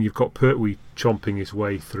I mean, you've got Pertwee chomping his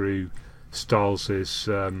way through Stals's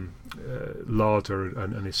larder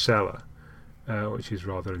and his cellar, which is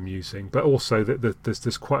rather amusing. But also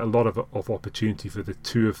there's quite a lot of opportunity for the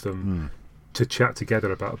two of them to chat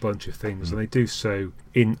together about a bunch of things, and they do so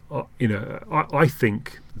in I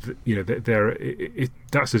think that,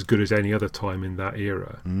 that's as good as any other time in that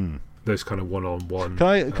era. Those kind of one-on-one.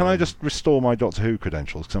 Can I just restore my Doctor Who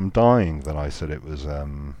credentials? Because I'm dying that I said it was a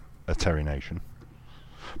Terry Nation.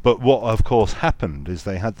 But what, of course, happened is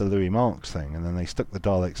they had the Louis Marks thing, and then they stuck the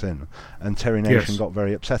Daleks in, and Terry Nation got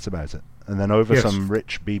very upset about it. And then over some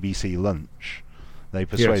rich BBC lunch, they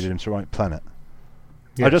persuaded him to write Planet.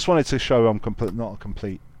 Yes. I just wanted to show I'm not a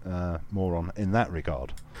complete moron in that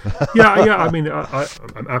regard. Yeah. I mean,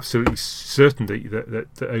 I'm absolutely certain that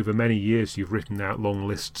over many years you've written out long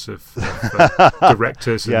lists of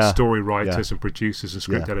directors and story writers and producers and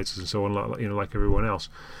script editors and so on, like everyone else.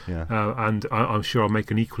 Yeah. And I'm sure I'll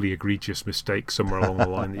make an equally egregious mistake somewhere along the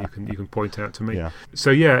line that you can point out to me. Yeah.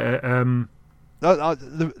 So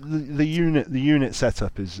The unit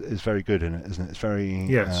setup is very good in it, isn't it? It's very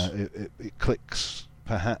it clicks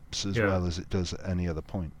perhaps as well as it does at any other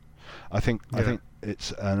point. I think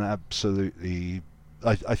it's an absolutely.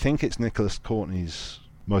 I think it's Nicholas Courtney's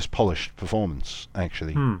most polished performance.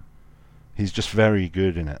 Actually, he's just very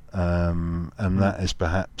good in it, and that is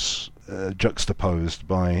perhaps juxtaposed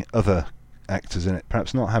by other actors in it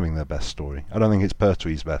perhaps not having their best story. I don't think it's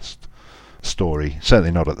Pertwee's best story.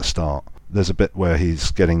 Certainly not at the start. There's a bit where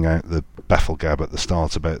he's getting out the bafflegab at the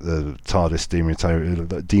start about the TARDIS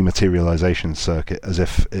dematerialization circuit as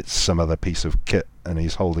if it's some other piece of kit, and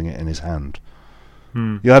he's holding it in his hand.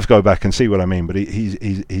 You'll have to go back and see what I mean, but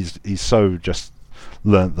he's so just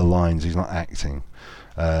learnt the lines. He's not acting.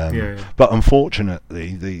 But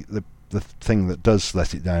unfortunately, the thing that does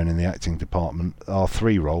let it down in the acting department are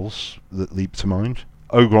 3 roles that leap to mind.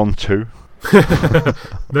 Ogron 2.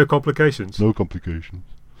 No complications. No complications.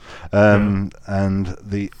 And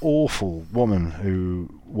the awful woman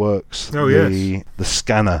who works the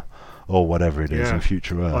scanner or whatever it is in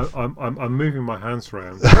Future Earth. I'm moving my hands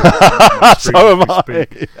around. So am I.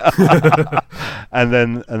 and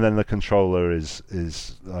then the controller is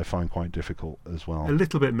I find quite difficult as well. A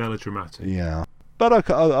little bit melodramatic. Yeah,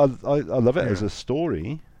 but I love it as a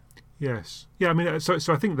story. Yes. Yeah. I mean, so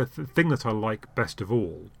I think the thing that I like best of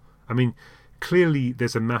all. I mean, clearly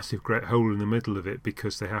there's a massive great hole in the middle of it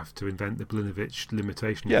because they have to invent the Blinovich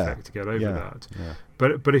limitation effect to get over that. Yeah.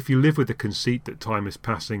 But if you live with the conceit that time is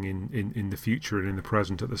passing in the future and in the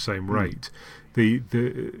present at the same rate, the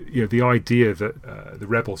idea that the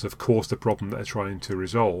rebels have caused the problem that they're trying to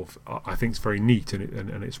resolve, I think is very neat,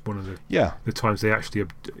 and it's one of the times they actually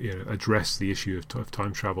address the issue of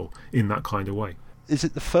time travel in that kind of way. Is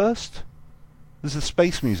it the first? There's a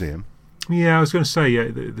space museum. Yeah, I was going to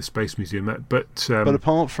say the Space Museum, but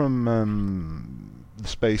apart from the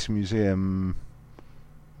Space Museum,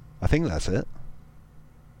 I think that's it.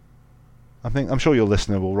 I'm sure your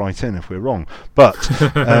listener will write in if we're wrong, but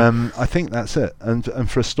I think that's it. And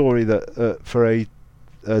for a story that for a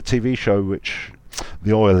TV show which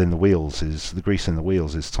the oil in the wheels is the grease in the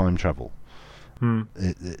wheels is time travel.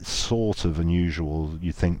 It's sort of unusual.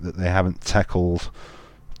 You think that they haven't tackled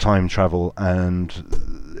time travel and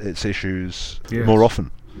its issues more often,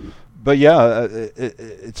 but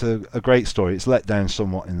it's a great story. It's let down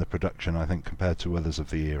somewhat in the production, I think, compared to others of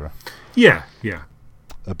the era.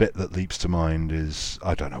 A bit that leaps to mind is,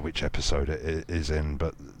 I don't know which episode it is in,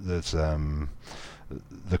 but there's the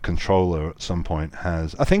controller at some point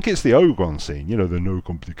has, I think it's the Ogron scene, the no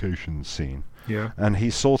complications scene, and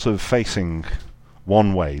he's sort of facing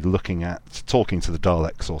one way, talking to the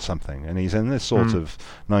Daleks or something, and he's in this sort of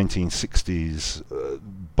 1960s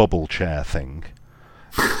bubble chair thing,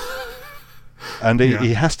 and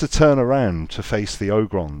he has to turn around to face the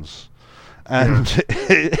Ogrons, and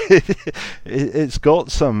it's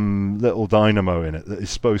got some little dynamo in it that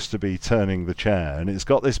is supposed to be turning the chair, and it's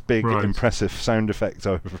got this big impressive sound effect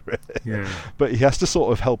over it, but he has to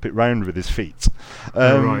sort of help it round with his feet,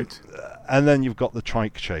 and then you've got the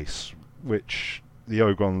trike chase, which the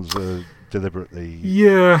Ogrons are deliberately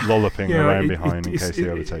lolloping around behind in case they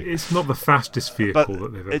overtake. It's not the fastest vehicle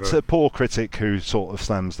that they've ever... It's a poor critic who sort of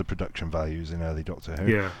slams the production values in early Doctor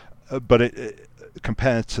Who. But it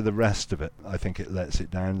compared to the rest of it, I think it lets it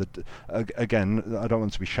down. Again, I don't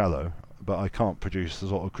want to be shallow, but I can't produce the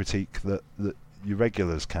sort of critique that you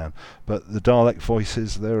regulars can. But the Dalek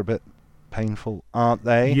voices, they're a bit painful, aren't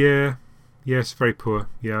they? Yes, very poor,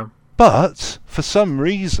 But, for some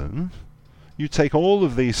reason, you take all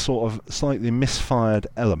of these sort of slightly misfired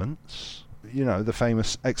elements, the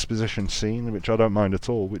famous exposition scene, which I don't mind at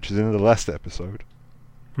all, which is in the last episode.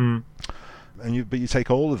 But you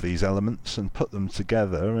take all of these elements and put them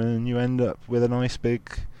together, and you end up with a nice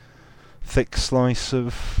big, thick slice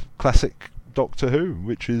of classic Doctor Who,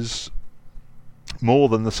 which is more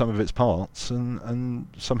than the sum of its parts, and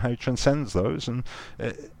somehow transcends those, and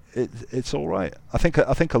it's all right. I think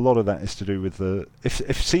a lot of that is to do with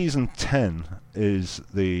if season 10 is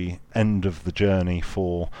the end of the journey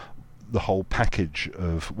for the whole package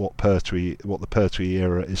of what the Pertwee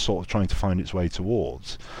era is sort of trying to find its way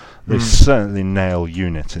towards. They certainly nail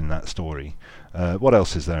Unit in that story. What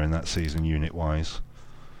else is there in that season, unit-wise?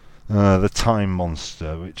 The Time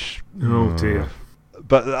Monster, which... Oh, dear.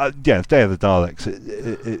 But, Day of the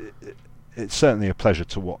Daleks, it's certainly a pleasure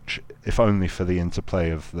to watch, if only for the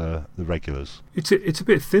interplay of the regulars. It's a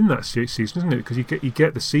bit thin, that season, isn't it? Because you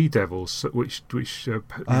get the Sea Devils, which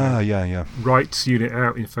writes Unit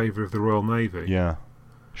out in favour of the Royal Navy. Yeah,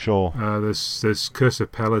 sure. There's Curse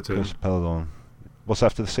of Peladon. What's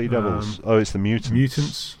after the Sea Devils? It's the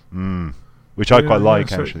Mutants. Mutants. which I quite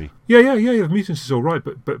like actually. Yeah. The Mutants is all right,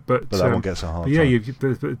 but that one gets a hard time. Yeah,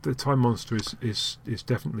 the Time Monster is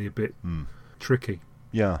definitely a bit tricky.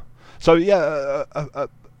 Yeah. So yeah,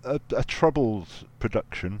 a troubled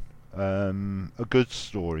production, a good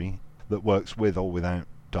story that works with or without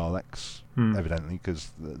Daleks, evidently,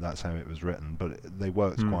 because that's how it was written. But they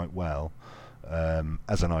worked quite well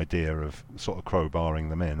as an idea of sort of crowbarring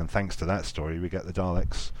them in, and thanks to that story, we get the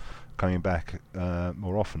Daleks coming back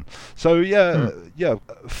more often. So yeah,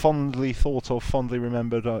 fondly thought of, fondly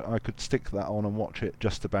remembered. I could stick that on and watch it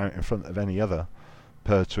just about in front of any other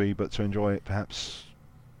Pertwee, but to enjoy it perhaps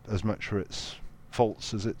as much for its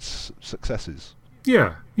faults as its successes.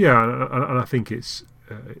 Yeah, and I think it's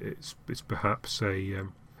perhaps a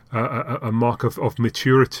mark of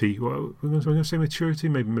maturity. Well, I'm going to say maturity.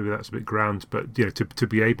 Maybe that's a bit grand, but to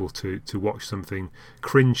be able to watch something,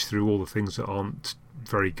 cringe through all the things that aren't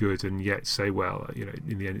very good, and yet say, well,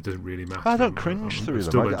 in the end, it doesn't really matter. I don't cringe through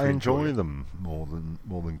them. I enjoy them more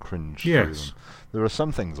than cringe through them. There are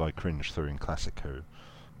some things I cringe through in Classic Who,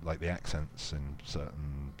 like the accents in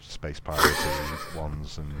certain space piracy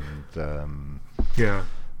ones, and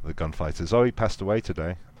the gunfighters. Oh, he passed away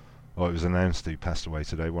today. Oh, it was announced he passed away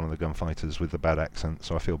today, one of the gunfighters with the bad accent,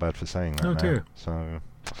 so I feel bad for saying that now. Dear. So,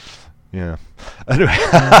 yeah. Anyway,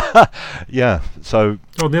 yeah, so...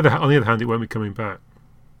 On the other hand, it won't be coming back.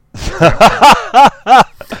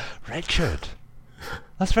 Richard,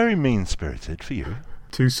 that's very mean-spirited for you.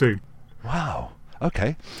 Too soon. Wow,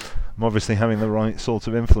 okay. I'm obviously having the right sort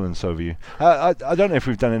of influence over you. I don't know if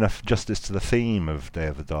we've done enough justice to the theme of Day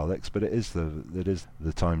of the Daleks, but it is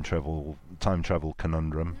the time travel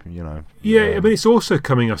conundrum. Yeah, I mean, it's also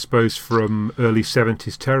coming, I suppose, from early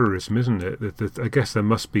 70s terrorism, isn't it? I guess there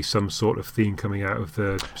must be some sort of theme coming out of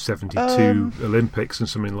the 72 Olympics and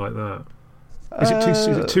something like that. Is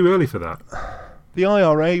it too early for that? The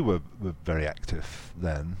IRA were very active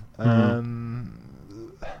then.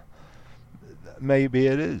 Maybe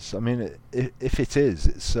it is. I mean, if it is,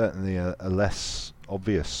 it's certainly a less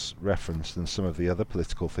obvious reference than some of the other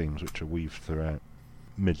political themes which are weaved throughout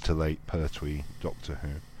mid to late Pertwee Doctor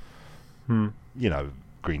Who.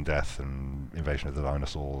 Green Death and Invasion of the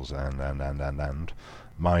Dinosaurs and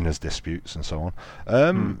miners' disputes and so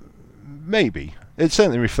on. Maybe. It's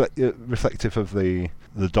certainly reflective of the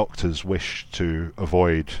Doctor's wish to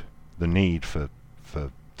avoid the need for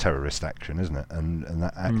terrorist action, isn't it? And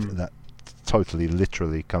that totally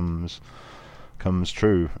literally comes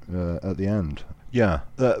true at the end. Yeah,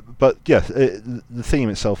 but yeah, the theme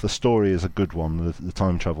itself, the story is a good one. The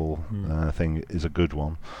time travel thing is a good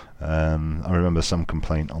one. I remember some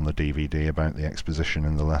complaint on the DVD about the exposition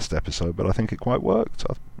in the last episode, but I think it quite worked.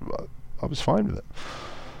 I was fine with it.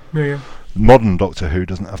 Yeah. Modern Doctor Who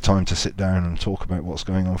doesn't have time to sit down and talk about what's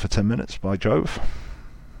going on for 10 minutes, by Jove.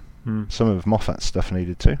 Some of Moffat's stuff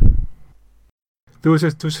needed to. There was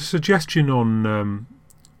a suggestion on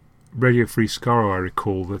Radio Free Skaro, I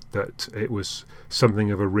recall, that it was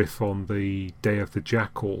something of a riff on the Day of the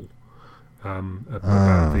Jackal,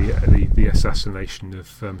 about the assassination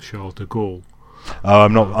of Charles de Gaulle. Oh,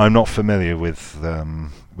 I'm not familiar with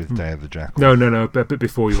Day of the Jackal. No, but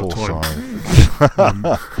before your time.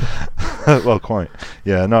 Well, quite.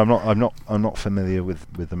 Yeah, no, I'm not familiar with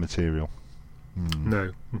the material.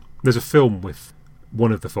 No, there's a film with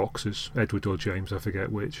one of the Foxes, Edward or James, I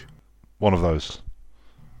forget which. One of those.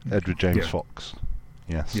 Edward James Fox.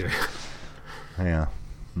 Yes. Yeah. Yeah.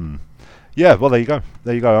 Yeah, well, there you go.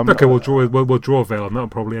 Okay, we'll draw a veil on that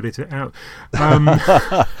and probably edit it out.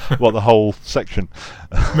 What, the whole section?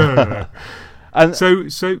 No. And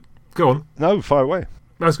so go on. No, fire away.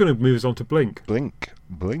 I was going to move us on to Blink. Blink.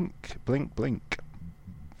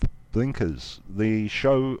 Blinkers, the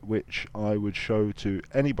show which I would show to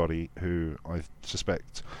anybody who I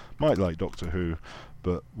suspect might like Doctor Who,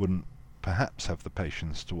 but wouldn't perhaps have the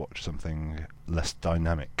patience to watch something less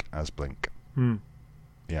dynamic as Blink.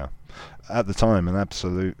 Yeah. At the time, an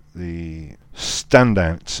absolutely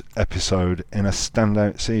standout episode in a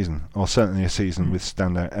standout season, or certainly a season with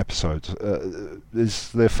standout episodes. Is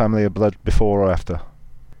the Family of Blood before or after?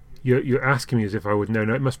 You're asking me as if I would know.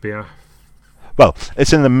 No, it must be after. Well,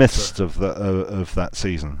 it's in the midst of that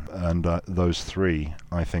season, and those three,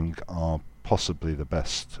 I think, are possibly the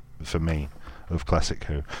best for me of Classic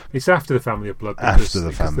Who. It's after the Family of Blood. After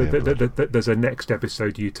the Family of Blood. There's a next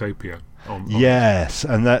episode, Utopia. Yes,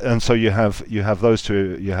 and so you have those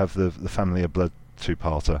two. You have the Family of Blood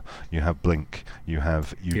two-parter. You have Blink. You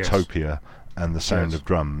have Utopia, and the Sound of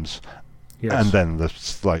Drums, and then the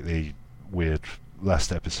slightly weird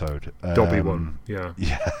last episode. Dobby one, yeah.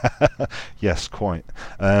 Yes, quite.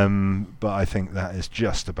 But I think that is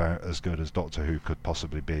just about as good as Doctor Who could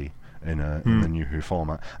possibly be. in the New Who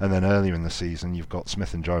format. And then earlier in the season, you've got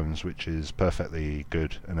Smith and Jones, which is perfectly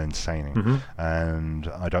good and entertaining. And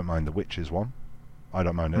I don't mind the Witches one. I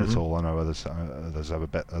don't mind it at all. I know others have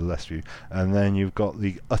a less view. And then you've got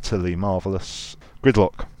the utterly marvellous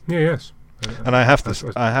Gridlock. Yes. And I have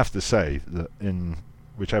to say that in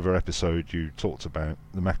whichever episode you talked about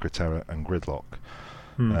the Macroterra and Gridlock,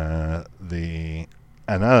 the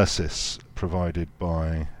analysis provided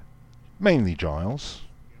by mainly Giles,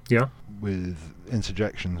 with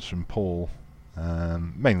interjections from Paul,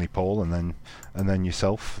 mainly Paul, and then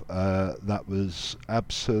yourself. That was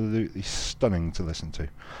absolutely stunning to listen to.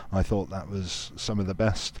 I thought that was some of the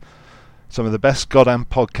best goddamn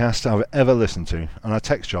podcasts I've ever listened to. And I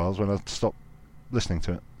text Giles when I stopped listening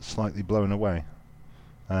to it, slightly blown away.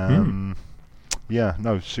 Yeah,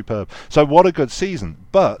 no, superb. So what a good season.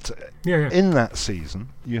 But in that season,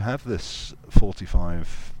 you have this 40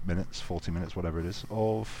 minutes, whatever it is,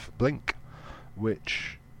 of Blink,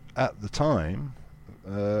 which at the time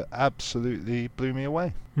absolutely blew me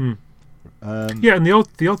away. And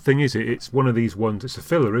the odd thing is, it's one of these ones. It's a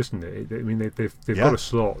filler, isn't it? I mean, they've got a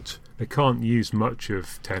slot. They can't use much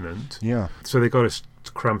of Tennant. Yeah. So they've got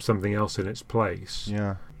to cram something else in its place.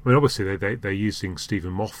 Yeah. I mean, obviously they're using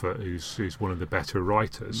Stephen Moffat, who's one of the better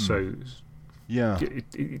writers. So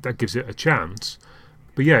that gives it a chance.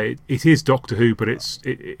 But yeah, it is Doctor Who, but it's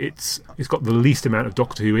got the least amount of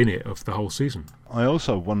Doctor Who in it of the whole season. I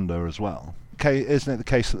also wonder as well. Okay, isn't it the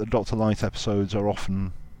case that the Dr. Light episodes are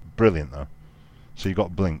often brilliant though? So you've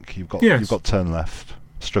got Blink, you've got Turn Left,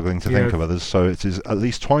 struggling to think of others. So it is at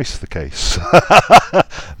least twice the case.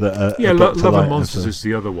 That, Love and Monsters is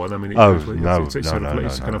the other one. I mean, it's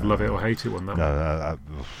kind of love it or hate it one. That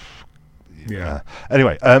one.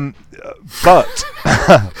 Anyway, but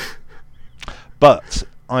but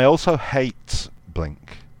I also hate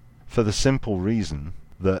Blink for the simple reason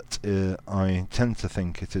that I tend to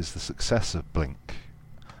think it is the success of Blink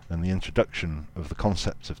and the introduction of the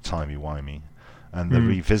concept of timey-wimey and the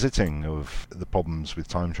revisiting of the problems with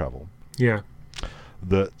time travel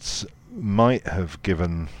that might have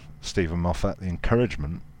given Stephen Moffat the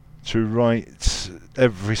encouragement to write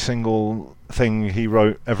every single thing he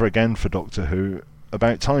wrote ever again for Doctor Who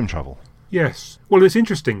about time travel. Yes. Well, it's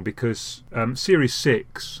interesting because Series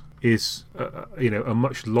 6 is a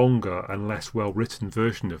much longer and less well-written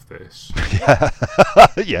version of this.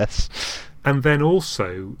 Yes. And then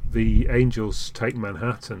also the Angels Take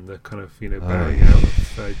Manhattan, the kind of bowing out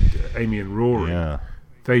of Amy and Rory. Yeah.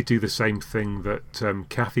 They do the same thing that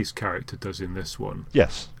Kathy's character does in this one.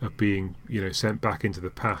 Yes. Of being sent back into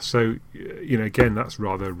the past. So again, that's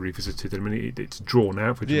rather revisited. I mean, it's drawn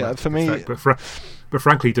out for me. Effect, but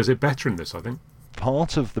frankly, he does it better in this, I think.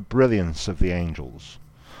 Part of the brilliance of the Angels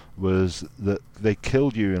was that they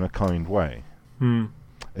killed you in a kind way. In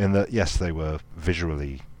that, yes, they were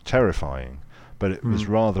visually terrifying, but it was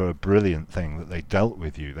rather a brilliant thing that they dealt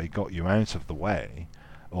with you. They got you out of the way,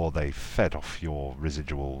 or they fed off your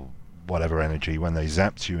residual whatever energy when they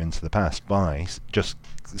zapped you into the past by just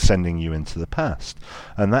sending you into the past.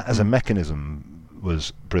 And that as a mechanism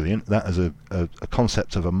was brilliant. That as a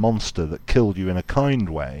concept of a monster that killed you in a kind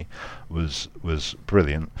way was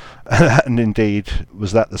brilliant. And indeed,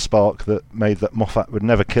 was that the spark that made that Moffat would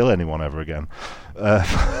never kill anyone ever again.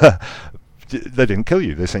 They didn't kill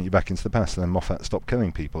you, they sent you back into the past, and then Moffat stopped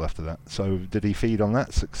killing people after that. So did he feed on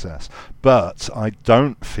that success? But I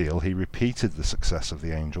don't feel he repeated the success of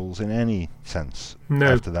the Angels in any sense. No.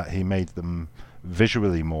 After that, he made them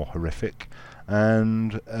visually more horrific,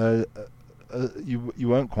 and you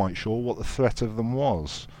weren't quite sure what the threat of them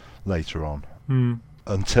was later on.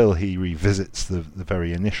 Until he revisits the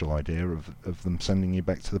very initial idea of them sending you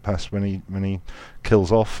back to the past when he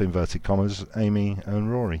kills off, inverted commas, Amy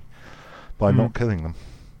and Rory by not killing them.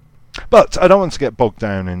 But I don't want to get bogged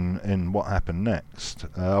down in what happened next.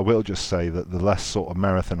 I will just say that the last sort of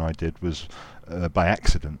marathon I did was by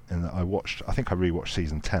accident, in that I rewatched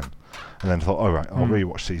season 10 and then thought, all right, I'll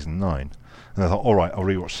rewatch season 9. And I thought, all right, I'll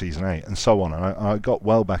rewatch season 8, and so on. And I got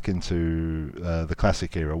well back into the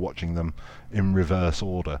classic era, watching them in reverse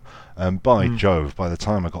order. And by Jove, by the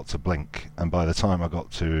time I got to Blink, and by the time I got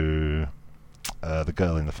to The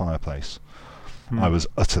Girl in the Fireplace, I was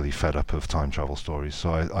utterly fed up of time travel stories.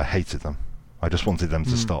 So I hated them. I just wanted them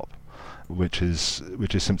to stop, which is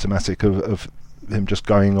symptomatic of him just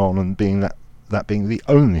going on and being that being the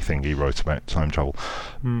only thing he wrote about time travel.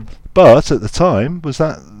 But at the time, was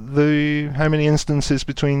that how many instances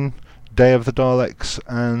between Day of the Daleks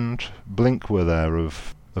and Blink were there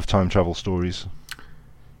of time travel stories?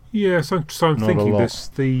 Yeah, so I'm Not a thinking lot. there's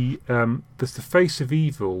the face of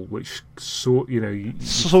evil, which you've got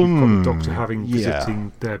Some- the Doctor having yeah.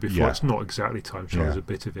 visiting there before. Yeah. It's not exactly time travel. Yeah. There's a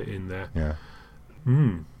bit of it in there. Yeah.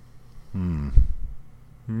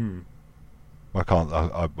 I can't.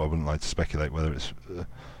 I wouldn't like to speculate whether it's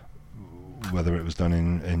whether it was done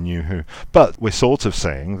in New Who, but we're sort of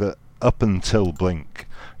saying that up until Blink,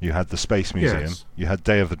 you had the Space Museum, Yes. you had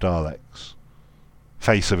Day of the Daleks,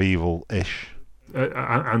 Face of Evil-ish,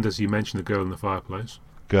 And as you mentioned, the girl in the fireplace.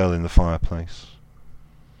 Girl in the Fireplace,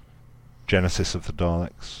 Genesis of the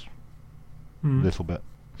Daleks, a little bit,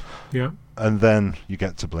 Yeah. and then you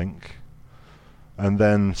get to Blink, and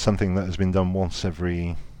then something that has been done once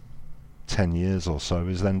every 10 years or so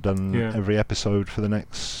is then done every episode for the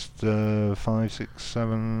next 5, 6,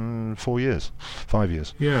 7, 4 years, 5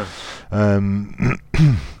 years. Yeah. And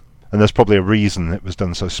there's probably a reason it was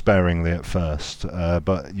done so sparingly at first,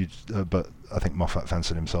 but I think Moffat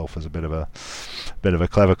fancied himself as a bit of a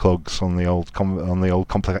clever clogs on the old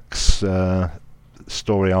complex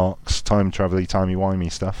story arcs, time travel-y, timey-wimey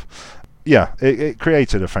stuff. Yeah, it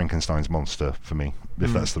created a Frankenstein's monster for me,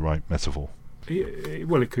 if that's the right metaphor.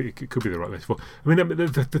 Well, it could be the right metaphor. I mean,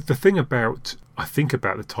 the thing about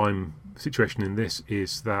the time situation in this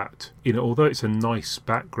is that, although it's a nice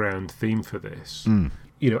background theme for this, and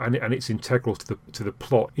it's integral to the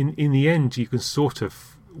plot. In the end, you can sort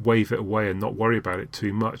of wave it away and not worry about it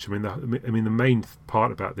too much. I mean, the main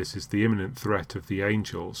part about this is the imminent threat of the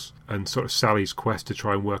Angels and sort of Sally's quest to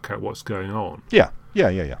try and work out what's going on. Yeah.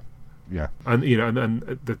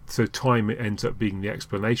 And so time ends up being the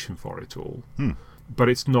explanation for it all. But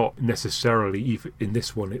it's not necessarily, even in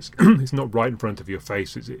this one, it's it's not right in front of your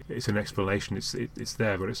face. It's an explanation. It's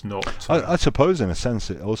there, but it's not. I suppose, in a sense,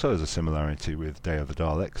 it also has a similarity with Day of the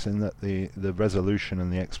Daleks in that the resolution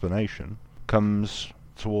and the explanation comes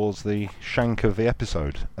towards the shank of the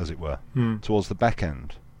episode, as it were, towards the back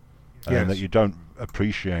end, and that you don't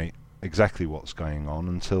appreciate exactly what's going on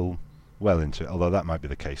until well into it. Although that might be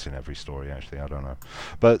the case in every story, actually, I don't know.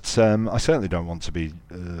 But I certainly don't want to be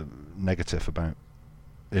negative about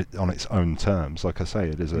it on its own terms. Like I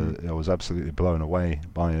say, I was absolutely blown away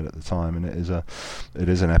by it at the time, and it is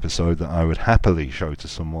an episode that I would happily show to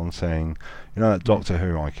someone, saying, that Doctor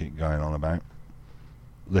Who I keep going on about,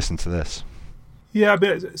 listen to this. Yeah,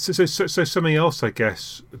 but so something else, I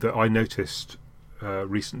guess, that I noticed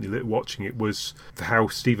recently watching it was how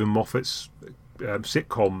Stephen Moffat's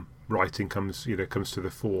sitcom writing comes to the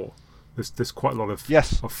fore. There's quite a lot of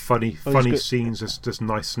funny scenes. There's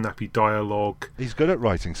nice snappy dialogue. He's good at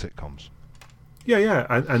writing sitcoms. Yeah,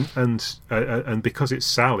 and because it's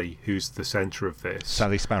Sally who's the centre of this,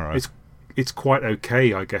 Sally Sparrow. It's quite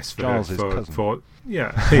okay, I guess, for Giles' her, cousin.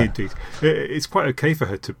 Indeed. It's quite okay for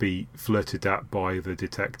her to be flirted at by the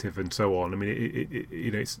detective and so on. I mean,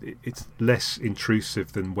 it's less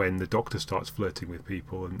intrusive than when the Doctor starts flirting with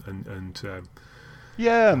people and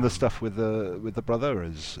and the stuff with the brother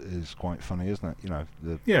is quite funny, isn't it?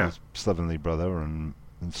 The slovenly brother and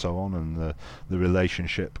so on, and the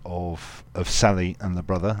relationship of Sally and the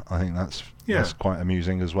brother. I think that's quite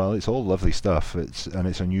amusing as well. It's all lovely stuff. It's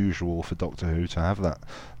unusual for Doctor Who to have that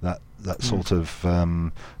sort of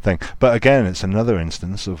thing. But again, it's another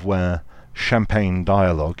instance of where champagne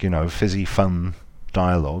dialogue, fizzy fun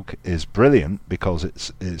dialogue, is brilliant because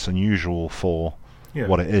it's unusual for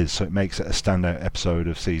what it is, so it makes it a standout episode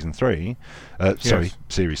of series 3.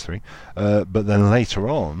 But then later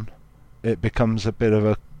on, it becomes a bit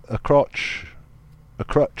of a crutch of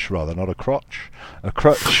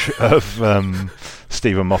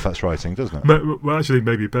Stephen Moffat's writing, doesn't it? Well, actually,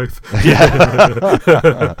 maybe both.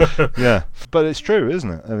 Yeah, but it's true, isn't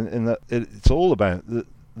it? In that it's all about the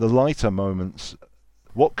lighter moments.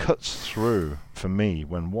 What cuts through for me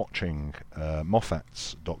when watching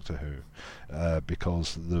Moffat's Doctor Who,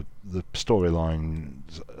 because the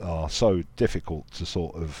storylines are so difficult to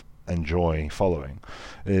sort of enjoy following,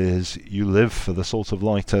 is you live for the sort of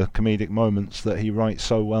lighter comedic moments that he writes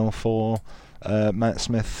so well for Matt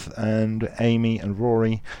Smith and Amy and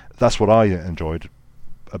Rory. That's what I enjoyed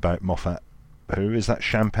about Moffat Who, is that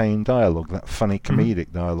champagne dialogue, that funny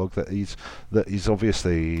comedic dialogue that he's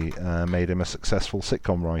obviously made him a successful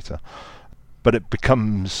sitcom writer. But it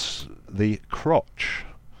becomes the crotch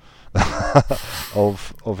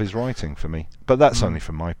of his writing for me. But that's only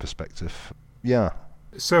from my perspective. Yeah.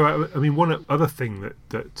 So, I mean, one other thing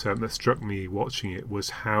that struck me watching it was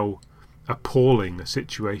how appalling a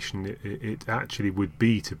situation it actually would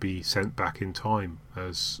be to be sent back in time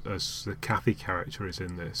as the Kathy character is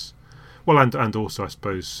in this. Well, and also, I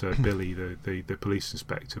suppose, Billy, the police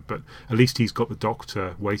inspector, but at least he's got the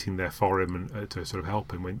Doctor waiting there for him and to sort of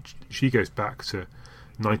help him when she goes back to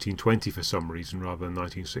 1920 for some reason rather than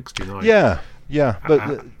 1969. Yeah,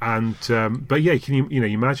 but but yeah, can you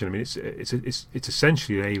imagine? I mean, it's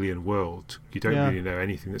essentially an alien world. You don't really know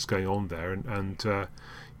anything that's going on there, and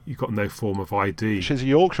you've got no form of ID. She's a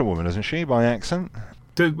Yorkshire woman, isn't she, by accent?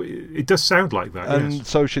 It does sound like that, and yes.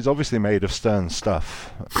 So she's obviously made of stern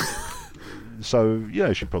stuff. So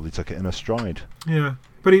she probably took it in her stride. Yeah,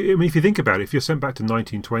 but I mean, if you think about it, if you're sent back to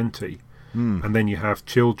 1920 and then you have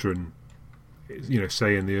children,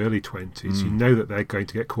 say in the early 20s, you know that they're going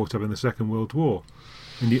to get caught up in the Second World War,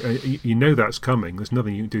 and you know that's coming. There's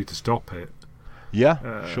nothing you can do to stop it.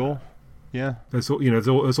 Yeah, sure. Yeah, there's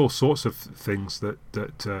all sorts of things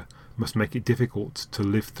that must make it difficult to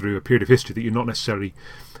live through a period of history that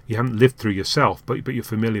you haven't lived through yourself, but you're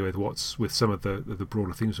familiar with some of the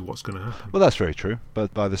broader themes of what's going to happen. Well, that's very true.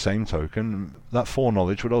 But by the same token, that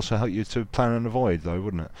foreknowledge would also help you to plan and avoid, though,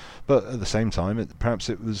 wouldn't it? But at the same time, perhaps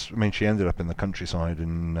it was. I mean, she ended up in the countryside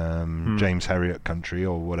in James Herriot country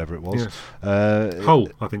or whatever it was. Yes. Hull,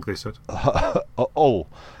 I think they said. Hull,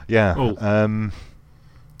 yeah. Hull.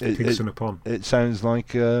 Kingston upon. It sounds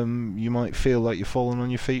like you might feel like you're falling on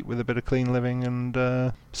your feet with a bit of clean living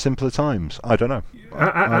and simpler times. I don't know.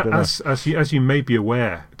 I don't know. As you may be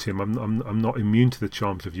aware, Tim, I'm not immune to the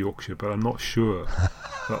charms of Yorkshire, but I'm not sure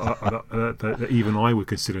that even I would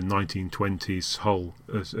consider 1920s Hull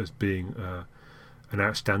as being an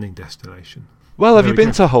outstanding destination. Well, have you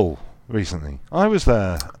been to Hull recently? I was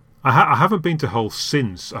there. I haven't been to Hull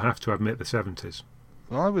since, I have to admit, the 70s.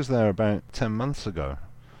 Well, I was there about 10 months ago.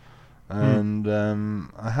 And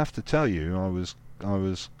I have to tell you, I was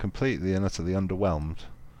completely and utterly underwhelmed.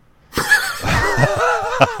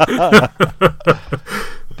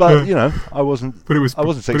 But I wasn't. I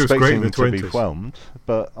wasn't expecting to be whelmed,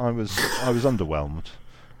 but I was underwhelmed.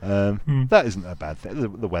 That isn't a bad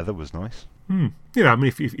thing. The weather was nice. I mean,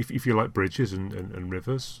 if you like bridges and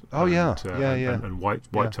rivers. Oh, and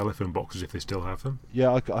white telephone boxes, if they still have them.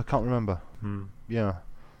 Yeah, I can't remember. Yeah,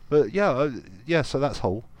 but so that's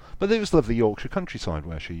Hull. But it was lovely Yorkshire countryside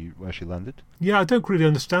where she landed. Yeah, I don't really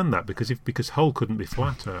understand that because Hull couldn't be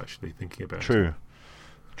flatter, actually, thinking about it.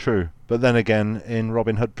 True. But then again, in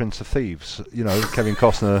Robin Hood, Prince of Thieves, Kevin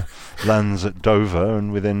Costner lands at Dover,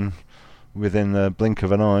 and within the blink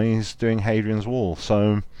of an eye, he's doing Hadrian's Wall.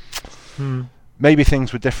 So maybe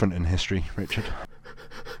things were different in history, Richard.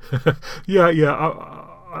 Yeah.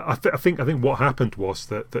 I think what happened was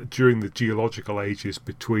that during the geological ages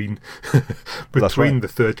between the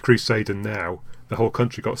Third Crusade and now, the whole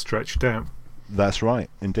country got stretched out. That's right,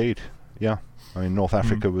 indeed. Yeah, I mean, North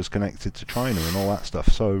Africa was connected to China and all that stuff.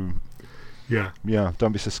 So yeah,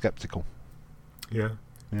 don't be so sceptical. Yeah.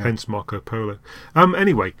 Hence Marco Polo.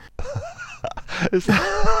 Anyway, that's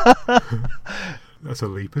a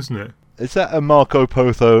leap, isn't it? Is that a Marco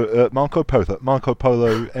Polo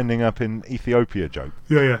ending up in Ethiopia joke?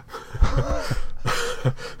 Yeah.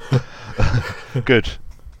 Good.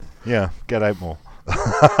 Yeah, get out more.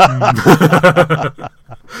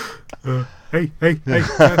 Hey.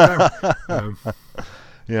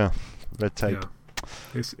 Yeah, red tape. Yeah.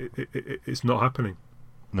 It's not happening.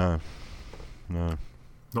 No.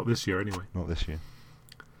 Not this year, anyway. Not this year.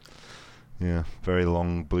 Yeah, very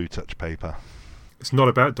long blue touch paper. It's not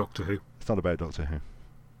about Doctor Who. It's not about Doctor Who.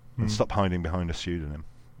 And stop hiding behind a pseudonym.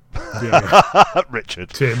 Yeah.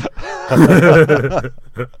 Richard. Tim.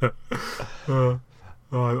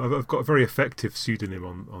 I've got a very effective pseudonym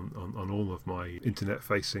on all of my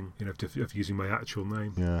internet-facing, of using my actual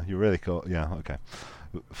name. Yeah, you really got. Yeah, okay.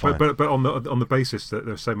 Fine. But on the basis that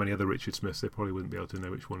there are so many other Richard Smiths, they probably wouldn't be able to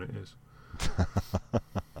know which one it is.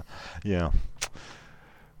 Yeah.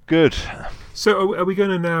 Good. So are we going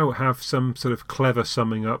to now have some sort of clever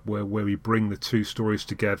summing up where we bring the two stories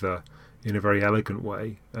together in a very elegant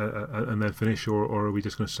way and then finish, or are we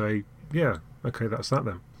just going to say, yeah, okay, that's that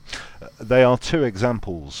then? They are two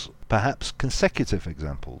examples, perhaps consecutive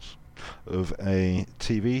examples, of a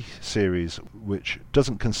TV series which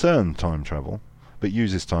doesn't concern time travel, but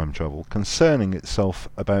uses time travel, concerning itself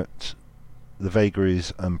about the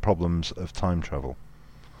vagaries and problems of time travel.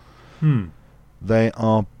 They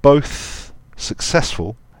are both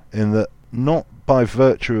successful in that, not by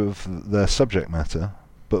virtue of their subject matter,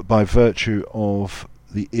 but by virtue of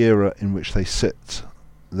the era in which they sit.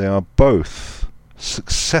 They are both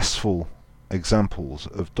successful examples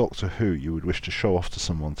of Doctor Who you would wish to show off to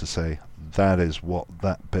someone to say, that is what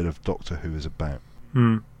that bit of Doctor Who is about.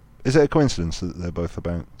 Is it a coincidence that they're both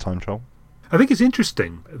about time travel? I think it's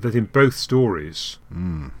interesting that in both stories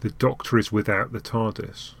the Doctor is without the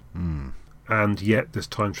TARDIS. And yet there's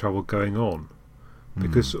time travel going on.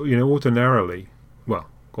 Because, ordinarily, well,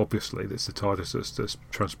 obviously, that's the TARDIS that's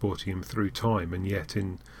transporting him through time, and yet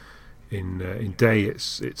in Day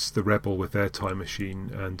it's the Rebel with their time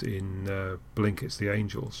machine, and in Blink it's the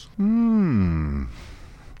Angels.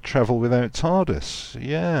 Travel without TARDIS,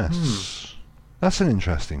 yes. That's an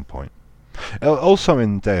interesting point. Also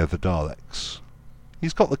in Day of the Daleks,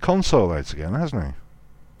 he's got the console out again, hasn't he?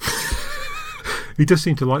 He does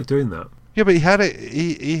seem to like doing that. Yeah, but he had it.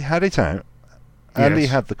 He had it out, and he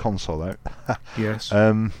had the console out. Yes.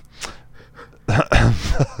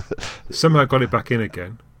 Somehow got it back in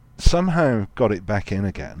again. Despite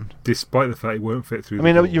the fact it won't fit through. I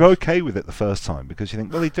mean, you're okay with it the first time because you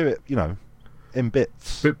think, well, he do it, in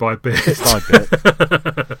bits, bit by bit,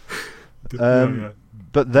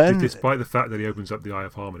 But then, despite the fact that he opens up the Eye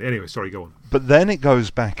of Harmony. Anyway, sorry, go on. But then it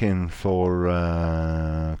goes back in for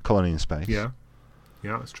Colony in Space. Yeah,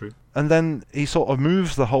 that's true. And then he sort of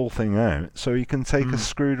moves the whole thing out so he can take a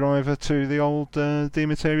screwdriver to the old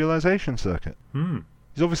dematerialization circuit.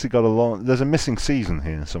 He's obviously got a lot. There's a missing season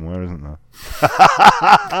here somewhere, isn't there?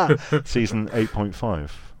 Season 8.5.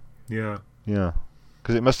 Yeah. Yeah,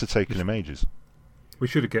 because it must have taken him ages. We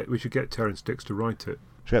should get Terrence Dix to write it.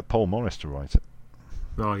 We should get Paul Morris to write it.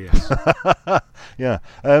 Oh yes. Yeah.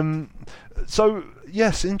 So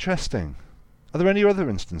yes, interesting. Are there any other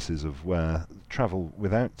instances of where travel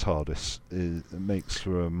without TARDIS makes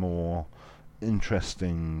for a more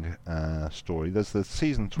interesting story? There's the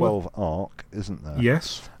season 12 arc, isn't there?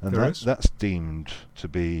 Yes, and there is. That's deemed to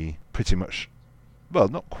be pretty much, well,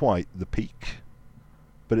 not quite the peak,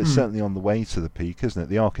 but it's certainly on the way to the peak, isn't it?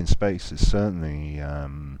 The arc in space is certainly a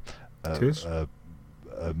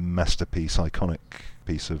masterpiece, iconic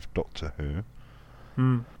piece of Doctor Who.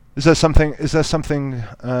 Is there something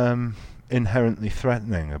inherently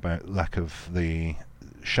threatening about lack of the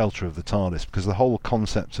shelter of the TARDIS? Because the whole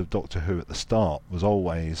concept of Doctor Who at the start was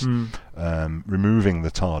always removing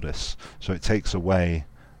the TARDIS, so it takes away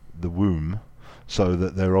the womb, so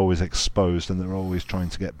that they're always exposed and they're always trying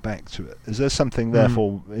to get back to it. Is there something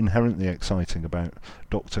therefore inherently exciting about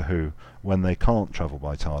Doctor Who when they can't travel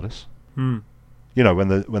by TARDIS? When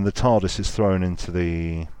the TARDIS is thrown into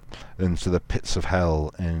the pits of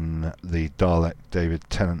hell in the Dalek David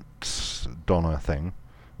Tennant's Donna thing,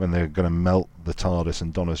 when they're going to melt the TARDIS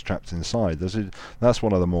and Donna's trapped inside. That's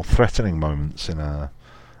one of the more threatening moments in a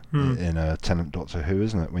Tennant Doctor Who,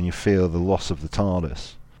 isn't it? When you feel the loss of the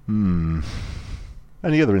TARDIS.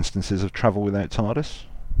 Any other instances of travel without TARDIS?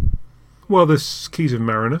 Well, there's Keys of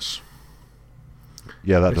Marinus.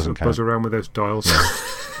 Yeah, that doesn't count. Buzz around with those dials.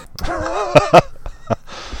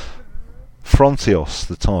 Frontios,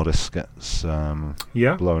 the TARDIS gets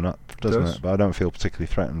blown up, doesn't it? But I don't feel particularly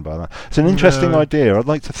threatened by that. It's an interesting idea. I'd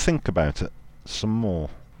like to think about it some more.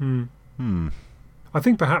 I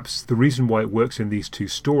think perhaps the reason why it works in these two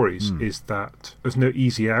stories is that there's no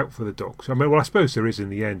easy out for the Doctor. I suppose there is in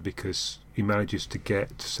the end, because he manages to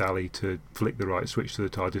get Sally to flick the right switch so the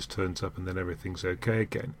TARDIS turns up and then everything's okay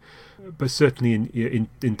again. But certainly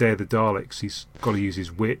in Day of the Daleks, he's got to use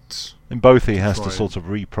his wits. In both, he has to sort of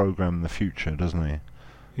reprogram the future, doesn't he?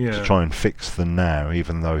 Yeah. To try and fix the now,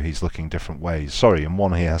 even though he's looking different ways. Sorry, in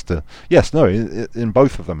one he has to... Yes, no, in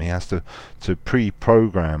both of them he has to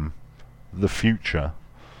pre-program the future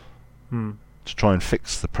to try and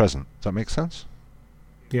fix the present. Does that make sense?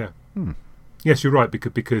 Yeah. Yes, you're right,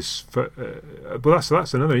 because but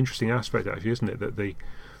that's another interesting aspect, actually, isn't it? That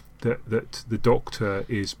the Doctor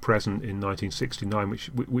is present in 1969,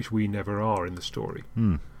 which we never are in the story.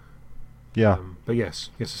 Yeah. But yes,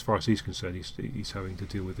 as far as he's concerned, he's having to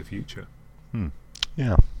deal with the future.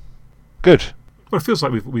 Yeah. Good. Well, it feels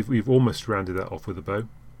like we've almost rounded that off with a bow.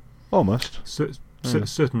 Almost.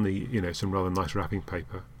 Certainly, some rather nice wrapping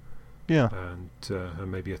paper. Yeah.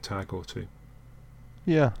 And maybe a tag or two.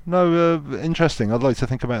 Yeah. No, interesting. I'd like to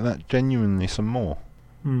think about that genuinely some more.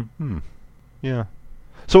 Yeah.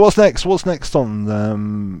 So what's next? What's next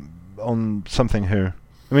on Something Who?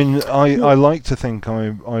 I mean, I like to think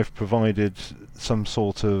I've provided some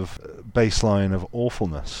sort of baseline of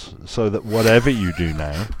awfulness, so that whatever you do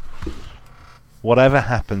now, whatever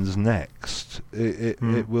happens next,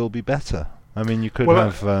 it will be better. I mean, you could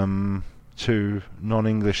have two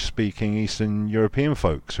non-English speaking Eastern European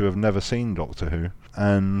folks who have never seen Doctor Who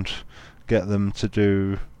and get them to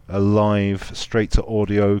do a live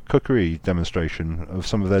straight-to-audio cookery demonstration of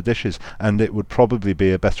some of their dishes, and it would probably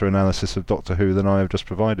be a better analysis of Doctor Who than I have just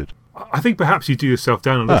provided. I think perhaps you do yourself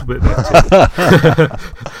down a little bit there, Tim.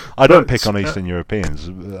 I don't pick on Eastern Europeans.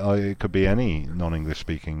 It could be any non-English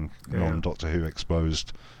speaking, non-Doctor Who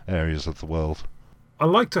exposed areas of the world. I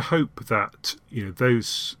like to hope that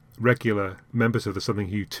those regular members of the Something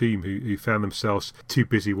Who team who found themselves too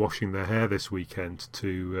busy washing their hair this weekend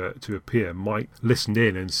to appear might listen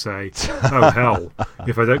in and say, "Oh hell!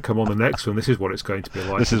 If I don't come on the next one, this is what it's going to be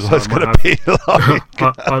like. This is what it's going to be like."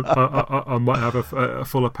 I might have a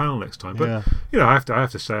fuller panel next time. But I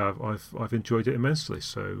have to say I've enjoyed it immensely.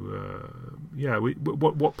 So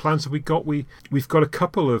what plans have we got? We've got a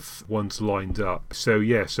couple of ones lined up. So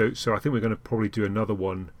I think we're going to probably do another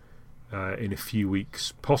one in a few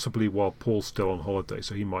weeks, possibly while Paul's still on holiday,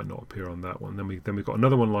 so he might not appear on that one. Then we've got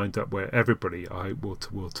another one lined up where everybody, I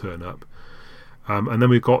hope, will turn up, and then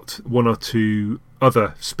we've got one or two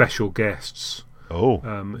other special guests.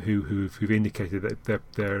 Who've indicated that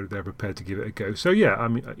they're prepared to give it a go. So I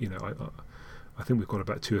mean, I think we've got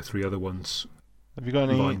about 2 or 3 other ones. Have you got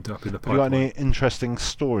any lined up in the pipeline? Have you got any interesting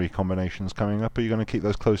story combinations coming up? Or are you going to keep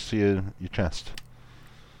those close to your chest?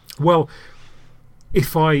 Well,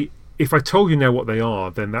 if I told you now what they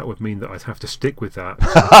are, then that would mean that I'd have to stick with that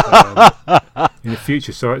in the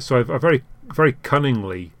future. So I very, very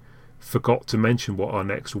cunningly forgot to mention what our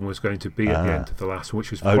next one was going to be at the end of the last one, which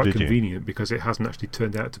was quite convenient because it hasn't actually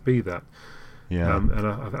turned out to be that. Yeah. And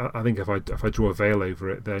I think if I draw a veil over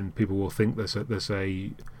it, then people will think there's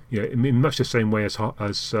a in much the same way as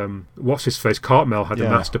what's his face Cartmel had a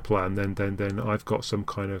master plan, then I've got some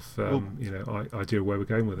kind of idea where we're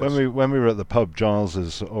going with this. When we were at the pub, Giles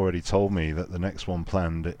has already told me that the next one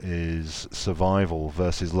planned is Survival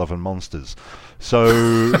versus Love and Monsters.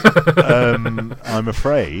 So I'm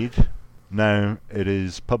afraid now it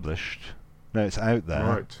is published, now it's out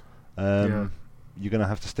there. Right. You're going to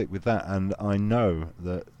have to stick with that, and I know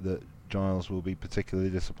that Giles will be particularly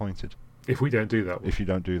disappointed if we don't do that one. If you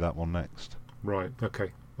don't do that one next. Right.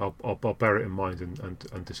 Okay. I'll bear it in mind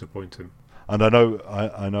and disappoint him. And I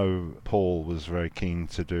know Paul was very keen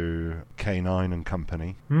to do K9 and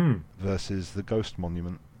Company versus the Ghost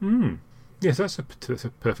Monument. Yes, that's a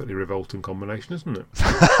perfectly revolting combination, isn't it?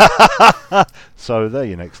 So they're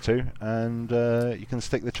your next two, and you can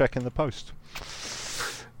stick the check in the post.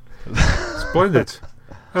 Splendid.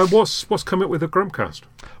 What's coming up with the Grumpcast?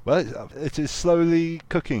 Well, it is slowly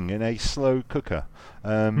cooking in a slow cooker.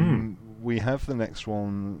 We have the next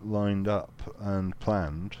one lined up and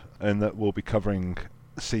planned, and that we'll be covering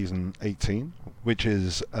season 18, which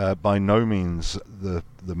is by no means the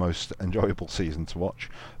most enjoyable season to watch,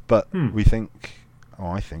 but I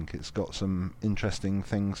think it's got some interesting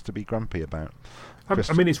things to be grumpy about.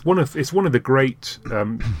 I mean, it's one of the great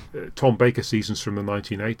Tom Baker seasons from the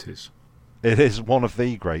 1980s. It is one of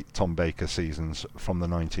the great Tom Baker seasons from the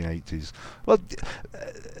 1980s. Well,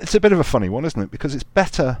 it's a bit of a funny one, isn't it? Because it's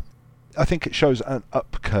better. I think it shows an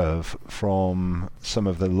up curve from some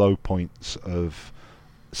of the low points of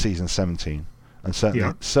season 17, and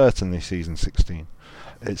certainly season 16.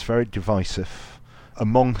 It's very divisive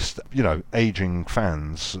amongst aging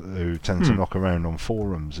fans who tend to knock around on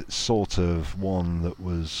forums. It's sort of one that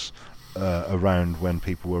was around when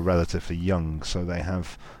people were relatively young, so they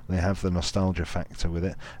have the nostalgia factor with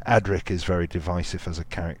it. Adric is very divisive as a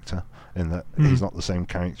character in that he's not the same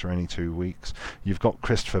character any 2 weeks. You've got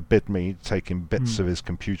Christopher Bidmead taking bits of his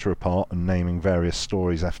computer apart and naming various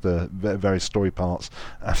stories after various story parts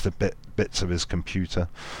after bits of his computer.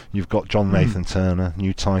 You've got John Nathan Turner,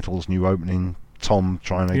 new titles, new opening, Tom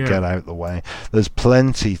trying to get out the way. There's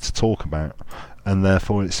plenty to talk about, and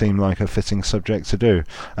therefore it seemed like a fitting subject to do.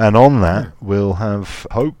 And on that, we'll have,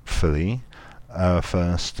 hopefully, our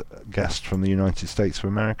first guest from the United States of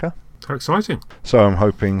America. How exciting. So I'm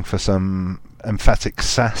hoping for some emphatic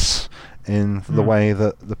sass in the way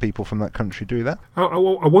that the people from that country do that. I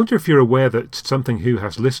wonder if you're aware that Something Who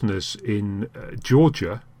has listeners in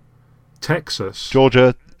Georgia, Texas...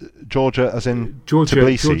 Georgia as in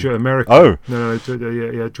Tbilisi. Georgia, America. Oh.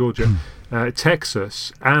 No, Georgia.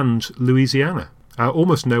 Texas and Louisiana.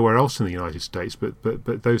 Almost nowhere else in the United States,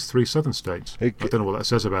 but those 3 southern states. I don't know what that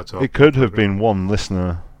says about our... It could have been one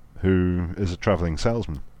listener who is a travelling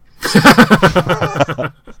salesman.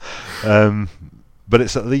 But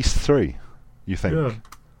it's at least 3, you think?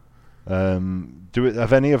 Yeah.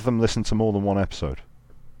 Have any of them listened to more than one episode?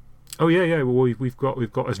 Oh yeah. Well, we've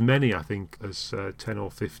got as many, I think, as 10 or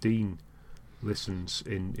 15 listens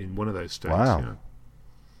in one of those states. Wow. Yeah.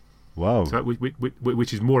 Wow. So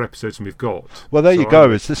which is more episodes than we've got. Well, there you go.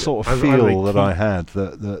 It's this sort of feel that I had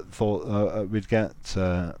that thought we'd get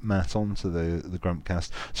Matt onto the Grumpcast.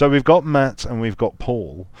 So we've got Matt and we've got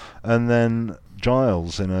Paul, and then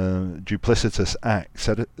Giles, in a duplicitous act,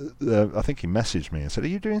 said, I think he messaged me and said, "Are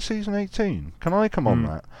you doing season 18? Can I come on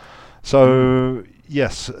that?" So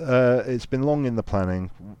yes, it's been long in the planning.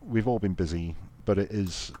 We've all been busy, but it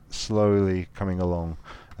is slowly coming along.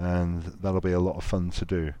 and that'll be a lot of fun to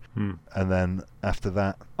do. And then after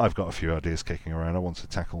that, I've got a few ideas kicking around. I want to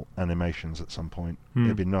tackle animations at some point.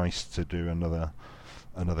 It'd be nice to do another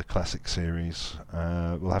classic series.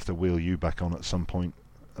 We'll have to wheel you back on at some point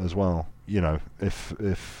as well. You know, if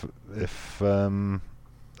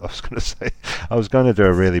I was going to say, I was going to do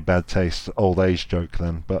a really bad taste old age joke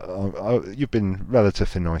then, but you've been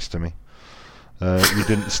relatively nice to me. You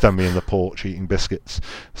didn't stand me in the porch eating biscuits,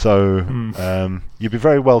 so you'd be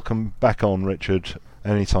very welcome back on, Richard,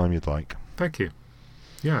 anytime you'd like. Thank you.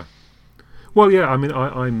 Yeah. Well, yeah. I mean,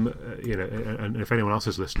 I'm and if anyone else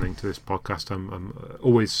is listening to this podcast, I'm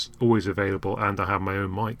always available, and I have my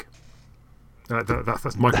own mic.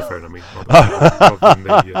 That's microphone, I mean. Rather than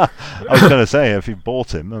the, I was going to say, if you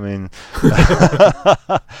bought him, I mean...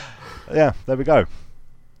 yeah, there we go.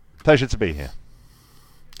 Pleasure to be here.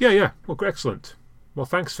 Yeah. Well, excellent. Well,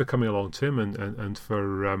 thanks for coming along, Tim, and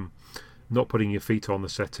for not putting your feet on the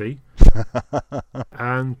settee.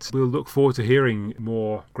 And we'll look forward to hearing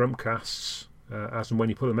more Grumpcasts as and when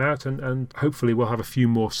you put them out, and hopefully we'll have a few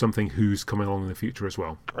more Something Who's coming along in the future as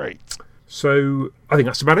well. Great. So, I think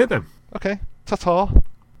that's about it then. Okay. Ta-ta.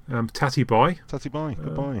 Tatty bye. Tatty bye.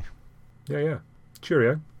 Goodbye. Yeah.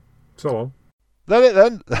 Cheerio. So on. That it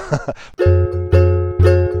then.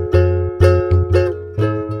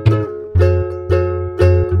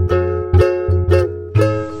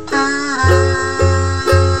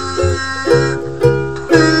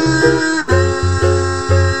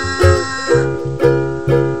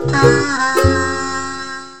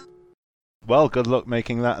 Well, good luck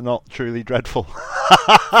making that not truly dreadful.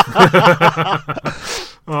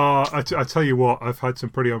 I tell you what, I've had some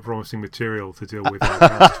pretty unpromising material to deal with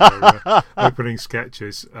for opening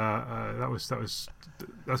sketches. That's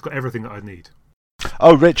got everything that I need.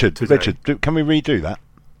 Oh, Richard, today. Can we redo that?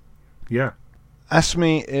 Yeah. Ask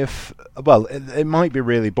me if... Well, it might be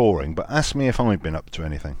really boring, but ask me if I've been up to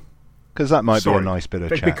anything. Because that might be a nice bit of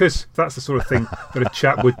chat. Because that's the sort of thing that a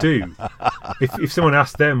chap would do. If someone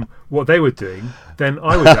asked them what they were doing, then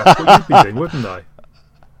I would ask what you'd be doing, wouldn't I?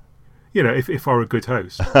 You know, if I were a good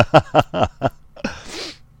host.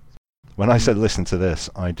 When I said listen to this,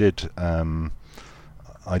 I did the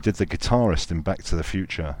guitarist in Back to the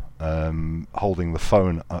Future holding the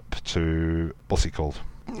phone up to... What's he called?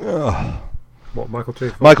 What, Michael J.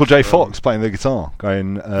 Fox? Michael J. Fox playing the guitar,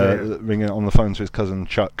 ringing it on the phone to his cousin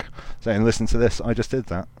Chuck, saying, listen to this, I just did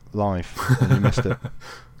that live, and you missed it.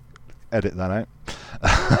 Edit that out.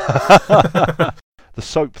 The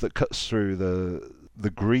soap that cuts through the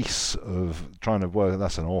grease of trying to work,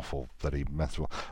 that's an awful bloody metaphor.